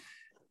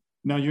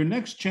 Now, your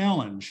next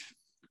challenge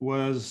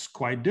was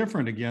quite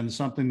different. Again,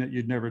 something that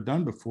you'd never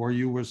done before.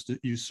 You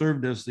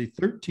served as the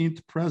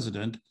 13th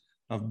president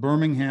of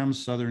Birmingham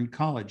Southern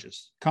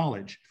College.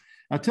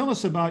 Now, tell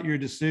us about your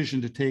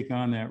decision to take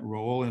on that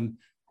role, and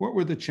what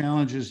were the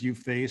challenges you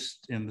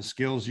faced and the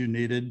skills you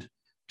needed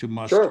to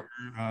muster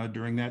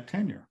during that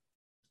tenure?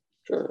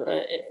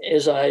 Sure.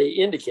 As I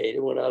indicated,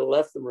 when I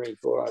left the Marine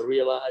Corps, I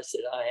realized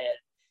that I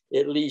had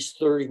at least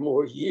 30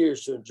 more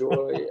years to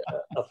enjoy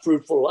a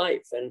fruitful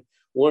life. And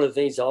one of the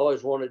things I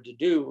always wanted to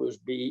do was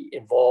be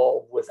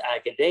involved with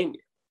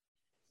academia.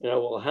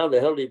 Well, how the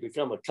hell do you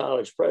become a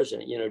college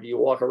president? Do you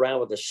walk around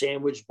with a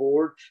sandwich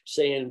board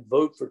saying,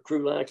 vote for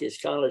Krulak as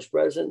college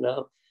president?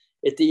 No.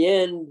 At the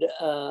end,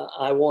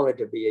 I wanted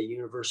to be a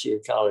University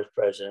of College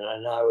president,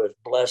 and I was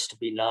blessed to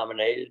be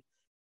nominated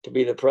to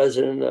be the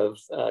president of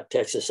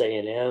Texas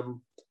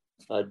A&M,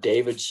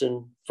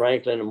 Davidson,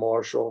 Franklin and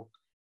Marshall,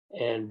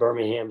 and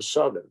Birmingham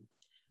Southern.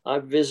 I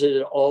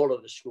visited all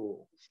of the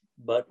schools,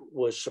 but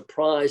was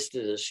surprised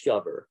to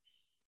discover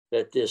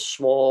that this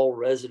small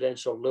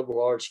residential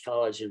liberal arts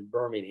college in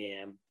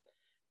Birmingham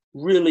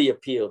really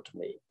appealed to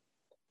me.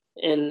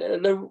 And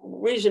the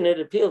reason it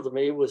appealed to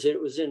me was it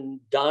was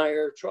in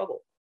dire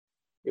trouble.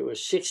 It was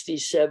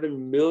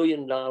 $67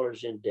 million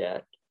in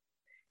debt.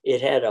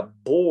 It had a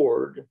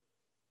board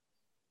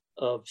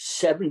of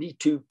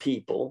 72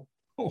 people.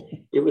 Oh.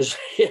 It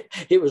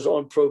was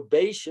on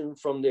probation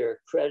from their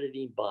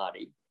accrediting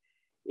body.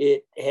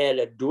 It had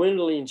a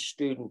dwindling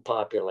student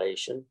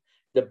population.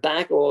 The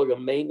backlog of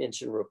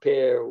maintenance and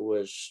repair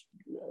was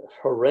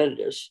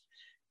horrendous.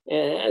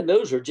 And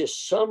those are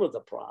just some of the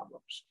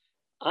problems.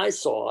 I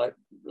saw it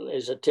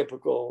as a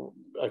typical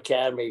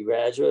academy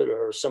graduate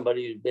or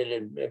somebody who'd been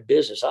in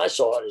business. I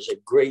saw it as a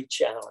great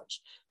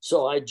challenge.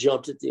 So I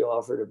jumped at the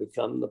offer to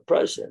become the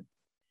president.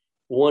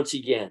 Once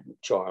again,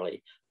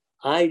 Charlie,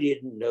 I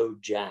didn't know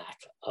jack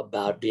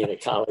about being a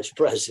college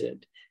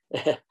president.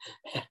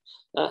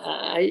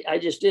 I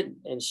just didn't.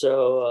 And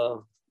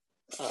so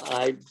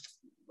I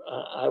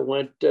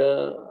went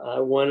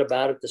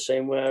about it the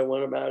same way I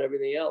went about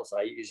everything else.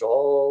 I used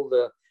all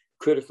the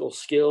critical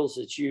skills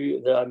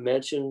that I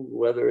mentioned,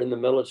 whether in the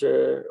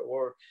military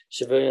or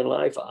civilian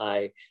life.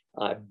 I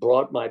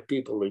brought my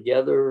people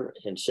together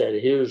and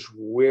said, here's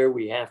where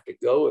we have to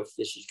go if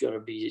this is going to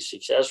be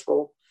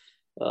successful.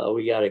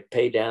 We got to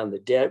pay down the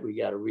debt. We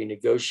got to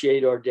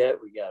renegotiate our debt.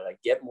 We got to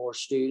get more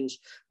students.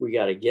 We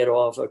got to get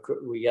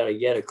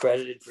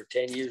accredited for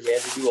 10 years. We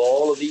had to do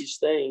all of these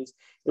things,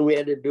 and we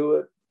had to do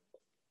it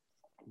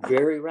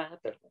very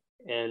rapidly.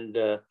 And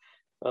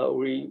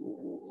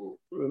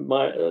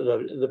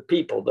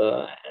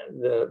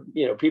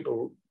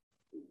people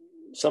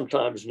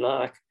sometimes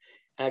knock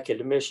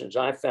academicians.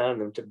 I found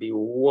them to be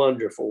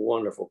wonderful,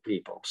 wonderful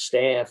people,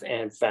 staff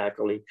and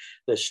faculty.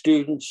 The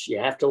students, you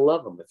have to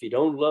love them. If you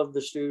don't love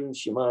the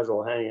students, you might as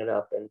well hang it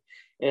up.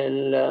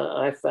 And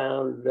I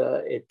found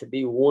it to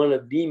be one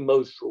of the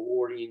most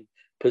rewarding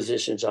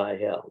positions I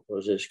held,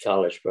 was as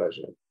college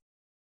president.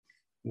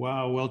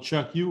 Wow. Well,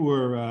 Chuck, you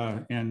were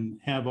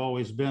and have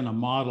always been a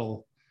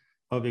model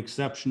of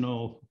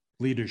exceptional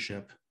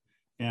leadership.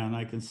 And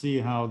I can see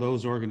how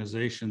those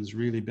organizations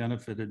really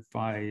benefited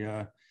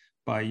by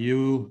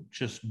you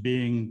just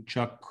being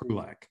Chuck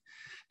Krulak.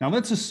 Now,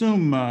 let's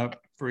assume,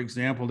 for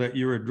example, that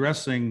you're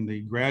addressing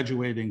the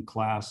graduating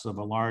class of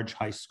a large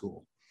high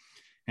school,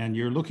 and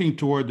you're looking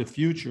toward the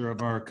future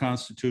of our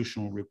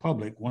constitutional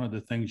republic, one of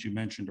the things you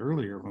mentioned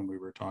earlier when we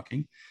were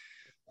talking.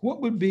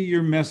 What would be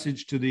your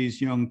message to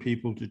these young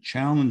people to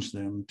challenge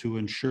them to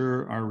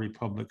ensure our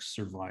republic's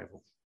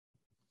survival?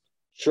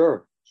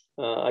 Sure.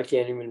 I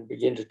can't even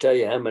begin to tell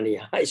you how many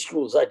high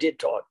schools I did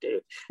talk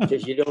to,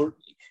 because you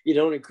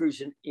don't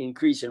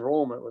increase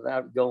enrollment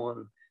without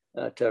going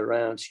to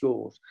around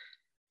schools.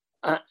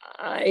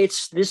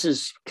 This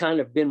has kind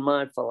of been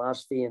my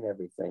philosophy in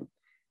everything.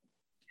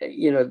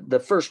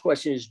 The first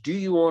question is, do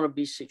you want to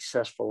be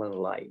successful in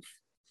life?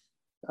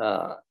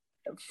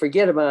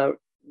 Forget about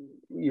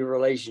your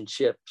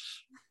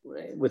relationships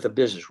with the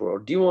business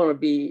world. Do you want to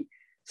be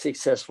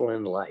successful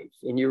in life,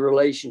 in your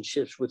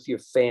relationships with your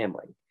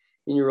family,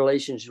 in your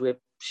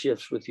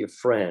relationships with your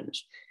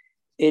friends,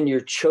 in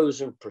your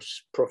chosen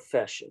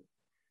profession?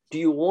 do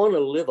you want to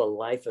live a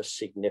life of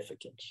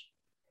significance?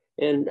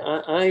 And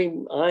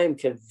I'm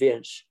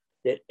convinced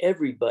that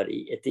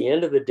everybody at the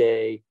end of the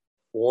day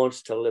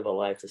wants to live a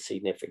life of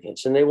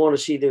significance, and they want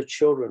to see their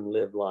children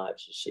live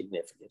lives of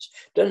significance.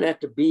 Doesn't have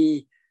to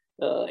be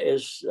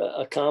as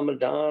a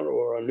commandant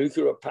or a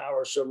nuclear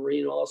power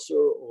submarine officer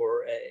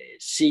or a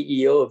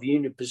CEO of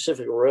Union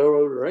Pacific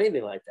Railroad or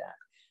anything like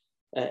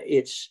that.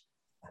 It's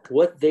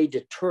what they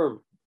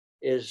determine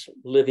is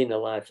living a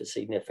life of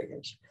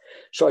significance.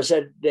 So I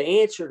said, the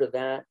answer to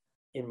that,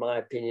 in my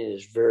opinion,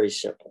 is very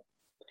simple.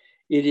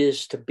 It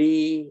is to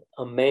be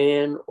a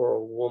man or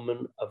a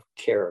woman of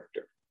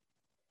character.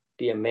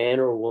 Be a man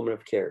or a woman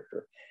of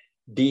character.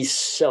 Be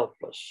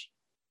selfless.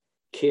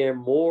 Care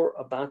more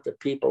about the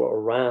people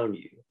around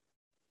you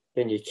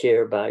than you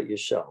care about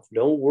yourself.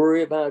 Don't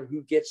worry about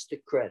who gets the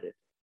credit.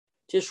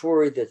 Just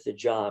worry that the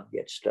job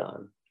gets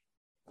done,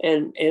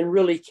 and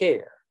really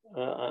care.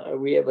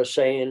 We have a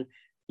saying,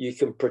 you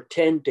can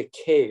pretend to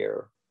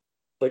care,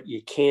 but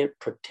you can't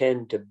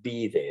pretend to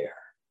be there.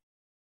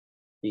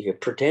 You can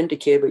pretend to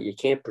care, but you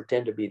can't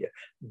pretend to be there.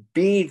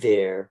 Be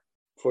there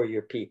for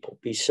your people.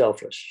 Be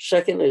selfless.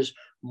 Second is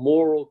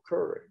moral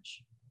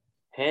courage.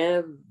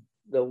 Have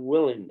the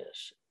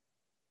willingness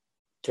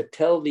to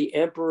tell the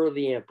emperor or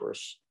the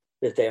empress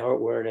that they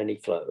aren't wearing any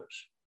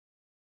clothes.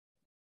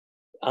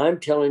 I'm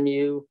telling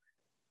you,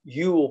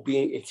 you will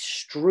be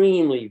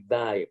extremely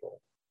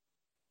valuable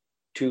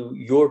to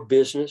your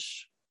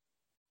business,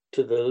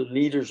 to the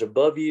leaders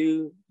above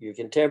you, your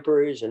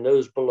contemporaries, and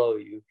those below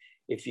you,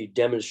 if you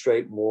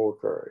demonstrate moral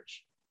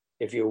courage.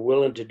 If you're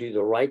willing to do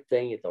the right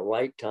thing at the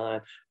right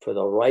time for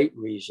the right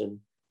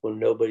reason when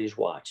nobody's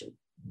watching.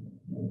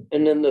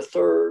 And then the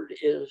third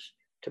is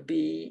to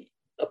be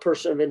a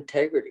person of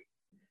integrity.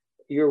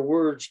 Your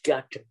words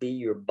got to be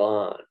your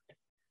bond.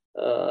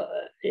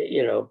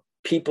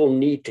 People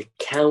need to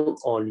count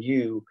on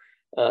you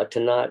to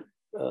not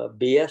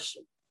BS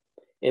them.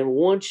 And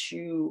once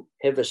you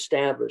have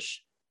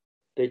established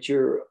that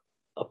you're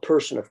a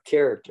person of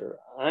character,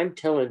 I'm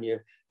telling you,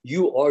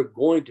 you are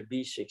going to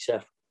be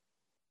successful.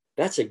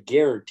 That's a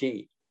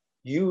guarantee.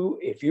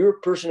 If you're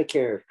a person of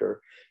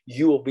character,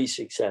 you will be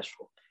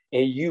successful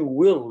and you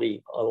will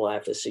lead a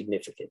life of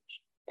significance.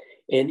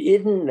 And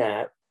isn't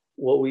that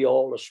what we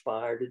all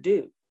aspire to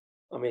do?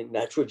 I mean,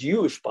 that's what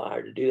you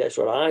aspire to do. That's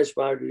what I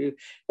aspire to do.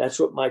 That's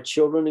what my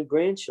children and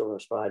grandchildren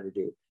aspire to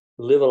do.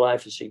 Live a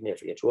life of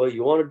significance. Well,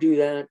 you want to do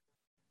that?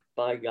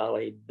 By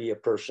golly, be a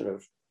person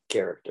of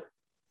character.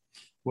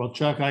 Well,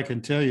 Chuck, I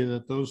can tell you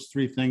that those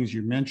three things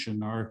you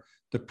mentioned are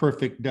the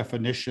perfect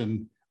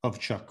definition of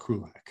Chuck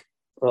Krulak.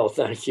 Oh,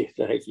 thank you.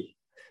 Thank you.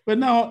 But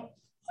now,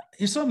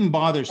 something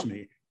bothers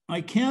me. I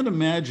can't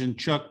imagine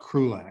Chuck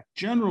Krulak,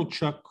 General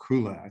Chuck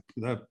Krulak,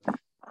 the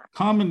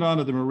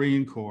Commandant of the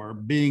Marine Corps,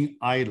 being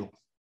idle.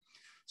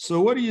 So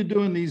what are you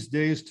doing these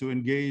days to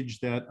engage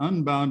that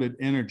unbounded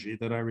energy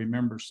that I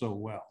remember so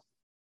well?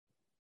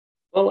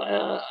 Well,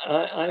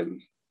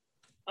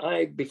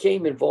 I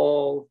became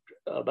involved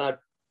about,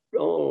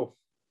 now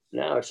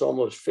it's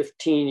almost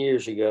 15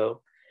 years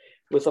ago,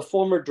 with a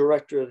former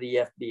director of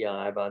the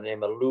FBI by the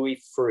name of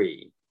Louis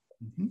Freeh,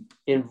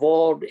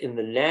 involved in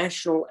the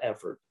national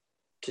effort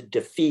to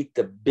defeat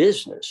the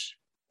business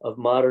of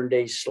modern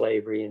day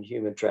slavery and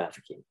human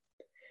trafficking.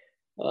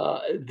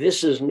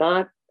 This is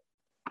not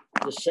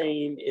the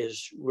same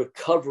as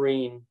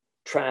recovering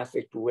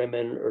trafficked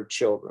women or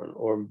children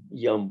or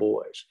young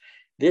boys.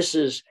 This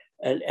is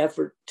an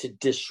effort to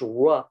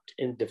disrupt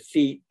and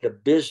defeat the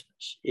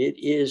business. It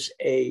is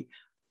a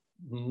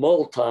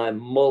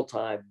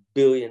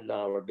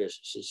multi-billion-dollar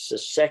business. It's the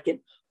second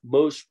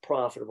most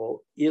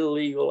profitable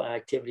illegal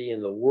activity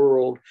in the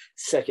world,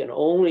 second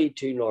only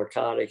to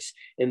narcotics,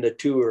 and the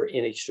two are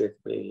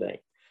inextricably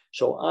linked.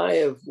 So I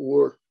have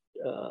worked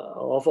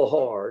awful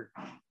hard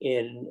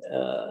in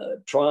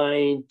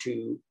trying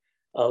to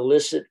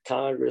elicit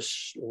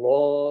Congress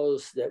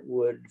laws that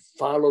would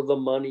follow the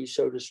money,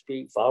 so to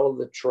speak, follow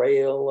the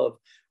trail of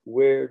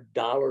where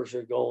dollars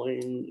are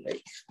going,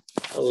 like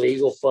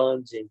illegal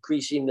funds,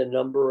 increasing the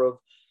number of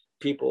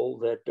people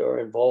that are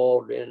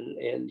involved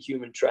in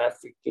human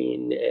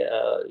trafficking,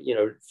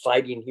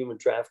 fighting human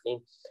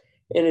trafficking.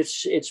 And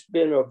it's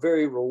been a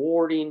very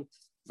rewarding,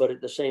 but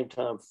at the same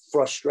time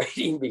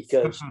frustrating,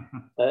 because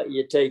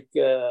you take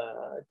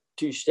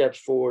 2 steps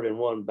forward and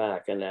 1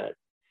 back in that.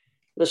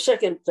 The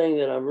second thing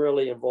that I'm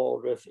really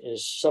involved with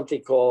is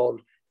something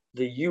called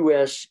the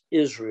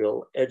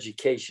U.S.-Israel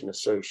Education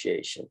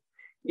Association.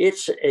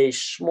 It's a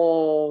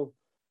small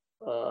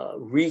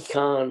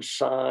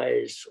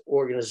recon-sized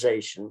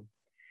organization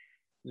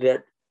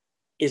that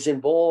is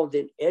involved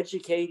in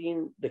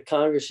educating the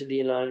Congress of the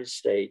United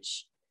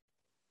States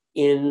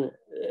in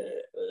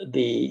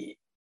the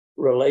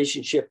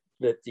relationship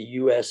that the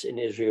U.S. and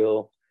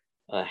Israel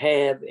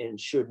have and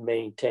should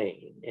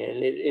maintain.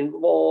 And it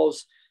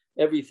involves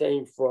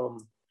everything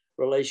from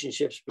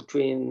relationships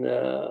between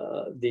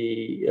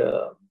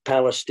the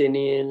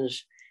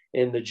Palestinians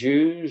and the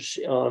Jews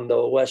on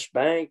the West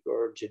Bank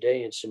or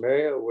Judea and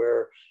Samaria,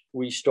 where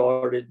We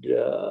started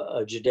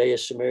a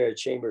Judea-Samaria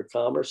Chamber of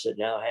Commerce that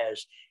now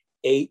has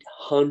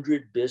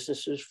 800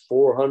 businesses,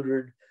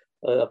 400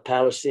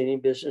 Palestinian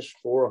business,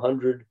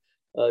 400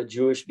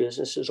 Jewish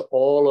businesses,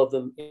 all of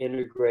them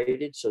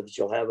integrated so that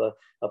you'll have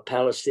a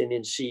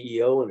Palestinian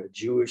CEO and a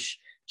Jewish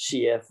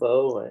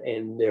CFO.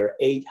 And there are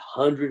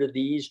 800 of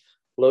these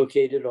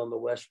located on the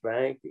West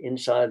Bank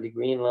inside the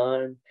Green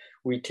Line.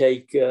 We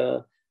take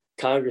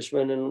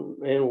congressmen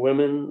and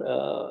women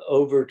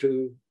over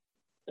to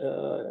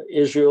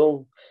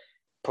Israel,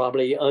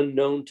 probably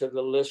unknown to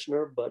the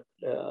listener, but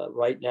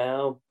right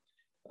now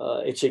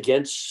it's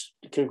against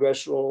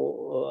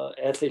congressional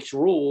ethics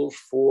rules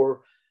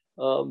for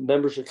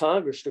members of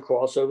Congress to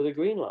cross over the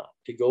Green Line,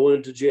 to go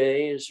into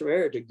Judea and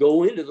Samaria, to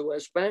go into the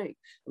West Bank.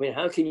 I mean,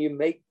 how can you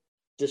make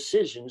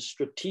decisions,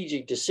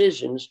 strategic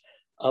decisions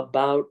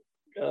about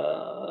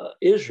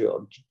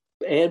Israel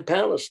and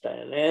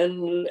Palestine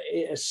and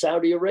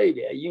Saudi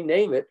Arabia, you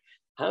name it?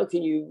 How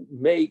can you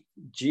make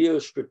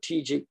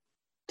geostrategic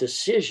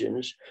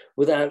decisions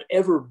without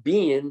ever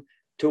being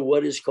to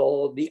what is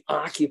called the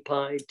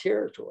occupied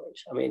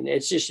territories? I mean,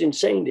 it's just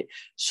insane.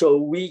 So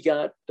we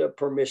got the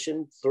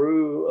permission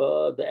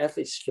through the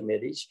ethics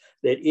committees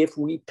that if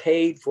we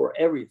paid for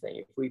everything,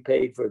 if we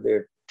paid for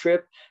their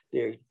trip,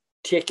 their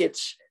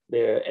tickets,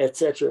 their et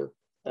cetera,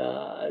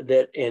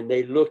 and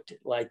they looked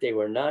like they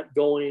were not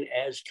going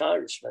as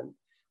congressmen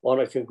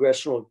on a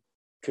congressional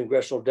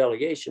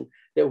delegation,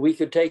 that we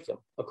could take them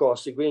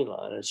across the Green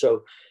Line. And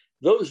so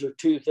those are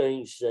two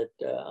things that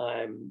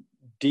I'm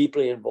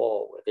deeply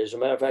involved with. As a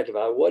matter of fact, if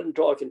I wasn't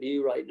talking to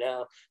you right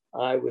now,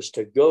 I was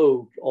to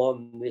go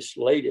on this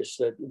latest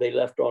that they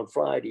left on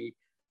Friday.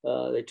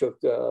 They took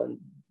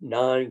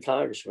 9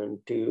 congressmen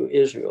to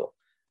Israel.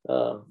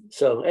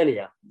 So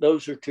anyhow,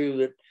 those are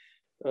two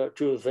of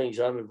the things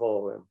I'm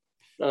involved in.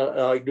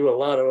 I do a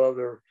lot of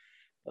other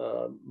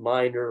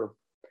minor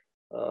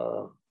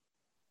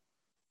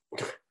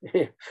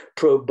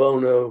pro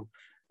bono,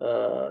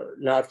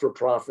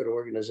 not-for-profit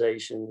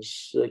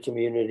organizations, the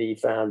Community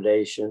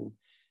Foundation,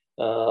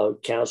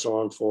 Council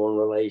on Foreign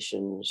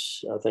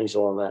Relations, things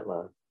along that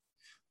line.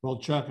 Well,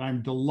 Chuck,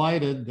 I'm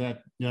delighted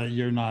that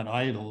you're not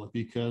idle,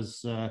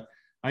 because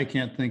I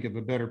can't think of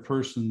a better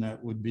person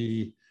that would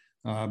be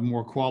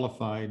more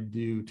qualified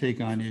to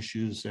take on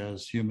issues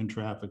as human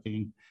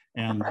trafficking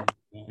and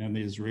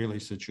the Israeli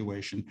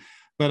situation.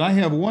 But I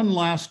have one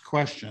last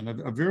question,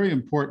 a very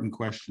important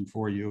question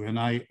for you, and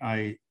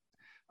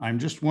I'm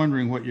just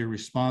wondering what your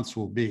response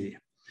will be.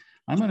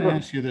 I'm going to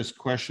ask you this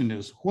question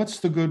is, what's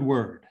the good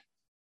word?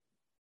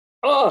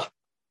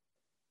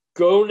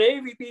 Go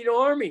Navy, beat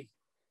Army.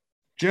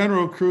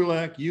 General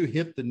Krulak, you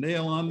hit the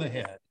nail on the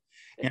head.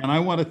 And I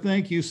want to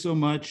thank you so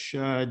much,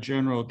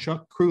 General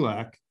Chuck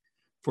Krulak,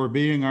 for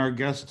being our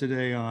guest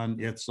today on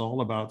It's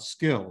All About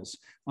Skills.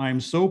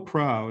 I'm so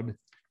proud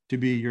to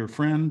be your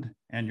friend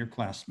and your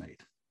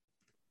classmate.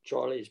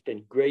 Charlie, it's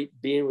been great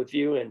being with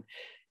you, and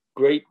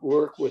great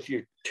work with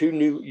your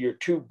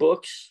two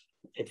books.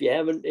 If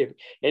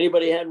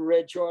anybody hadn't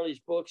read Charlie's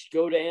books,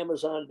 go to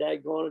Amazon.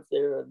 Daggone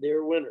it,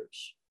 they're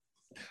winners.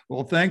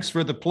 Well, thanks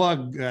for the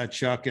plug,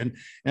 Chuck. And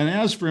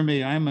as for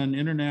me, I'm an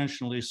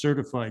internationally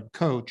certified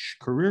coach,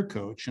 career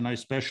coach, and I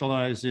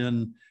specialize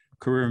in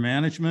career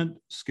management,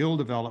 skill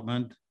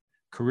development,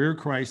 career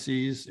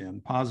crises,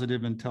 and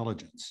positive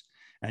intelligence.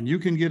 And you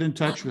can get in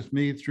touch with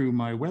me through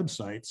my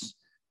websites,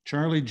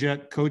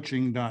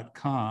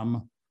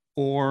 charliejetcoaching.com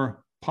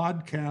or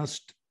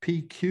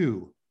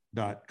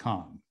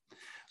podcastpq.com.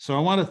 So I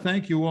want to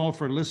thank you all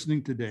for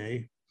listening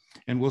today,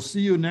 and we'll see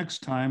you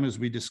next time as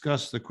we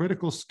discuss the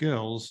critical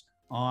skills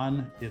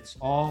on It's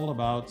All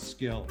About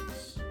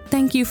Skills.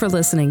 Thank you for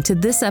listening to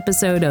this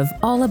episode of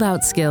All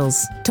About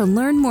Skills. To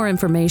learn more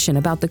information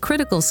about the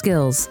critical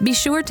skills, be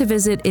sure to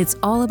visit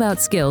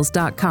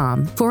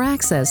it'sallaboutskills.com for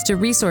access to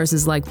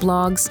resources like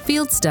blogs,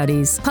 field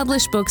studies,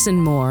 published books, and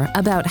more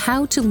about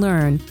how to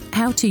learn,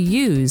 how to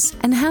use,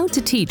 and how to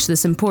teach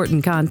this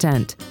important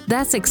content.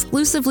 That's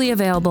exclusively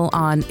available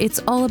on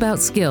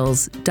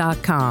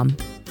it'sallaboutskills.com.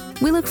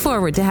 We look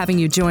forward to having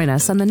you join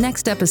us on the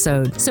next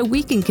episode so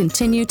we can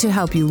continue to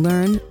help you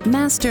learn,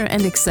 master,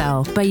 and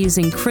excel by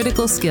using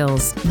critical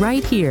skills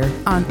right here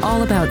on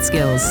All About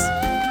Skills.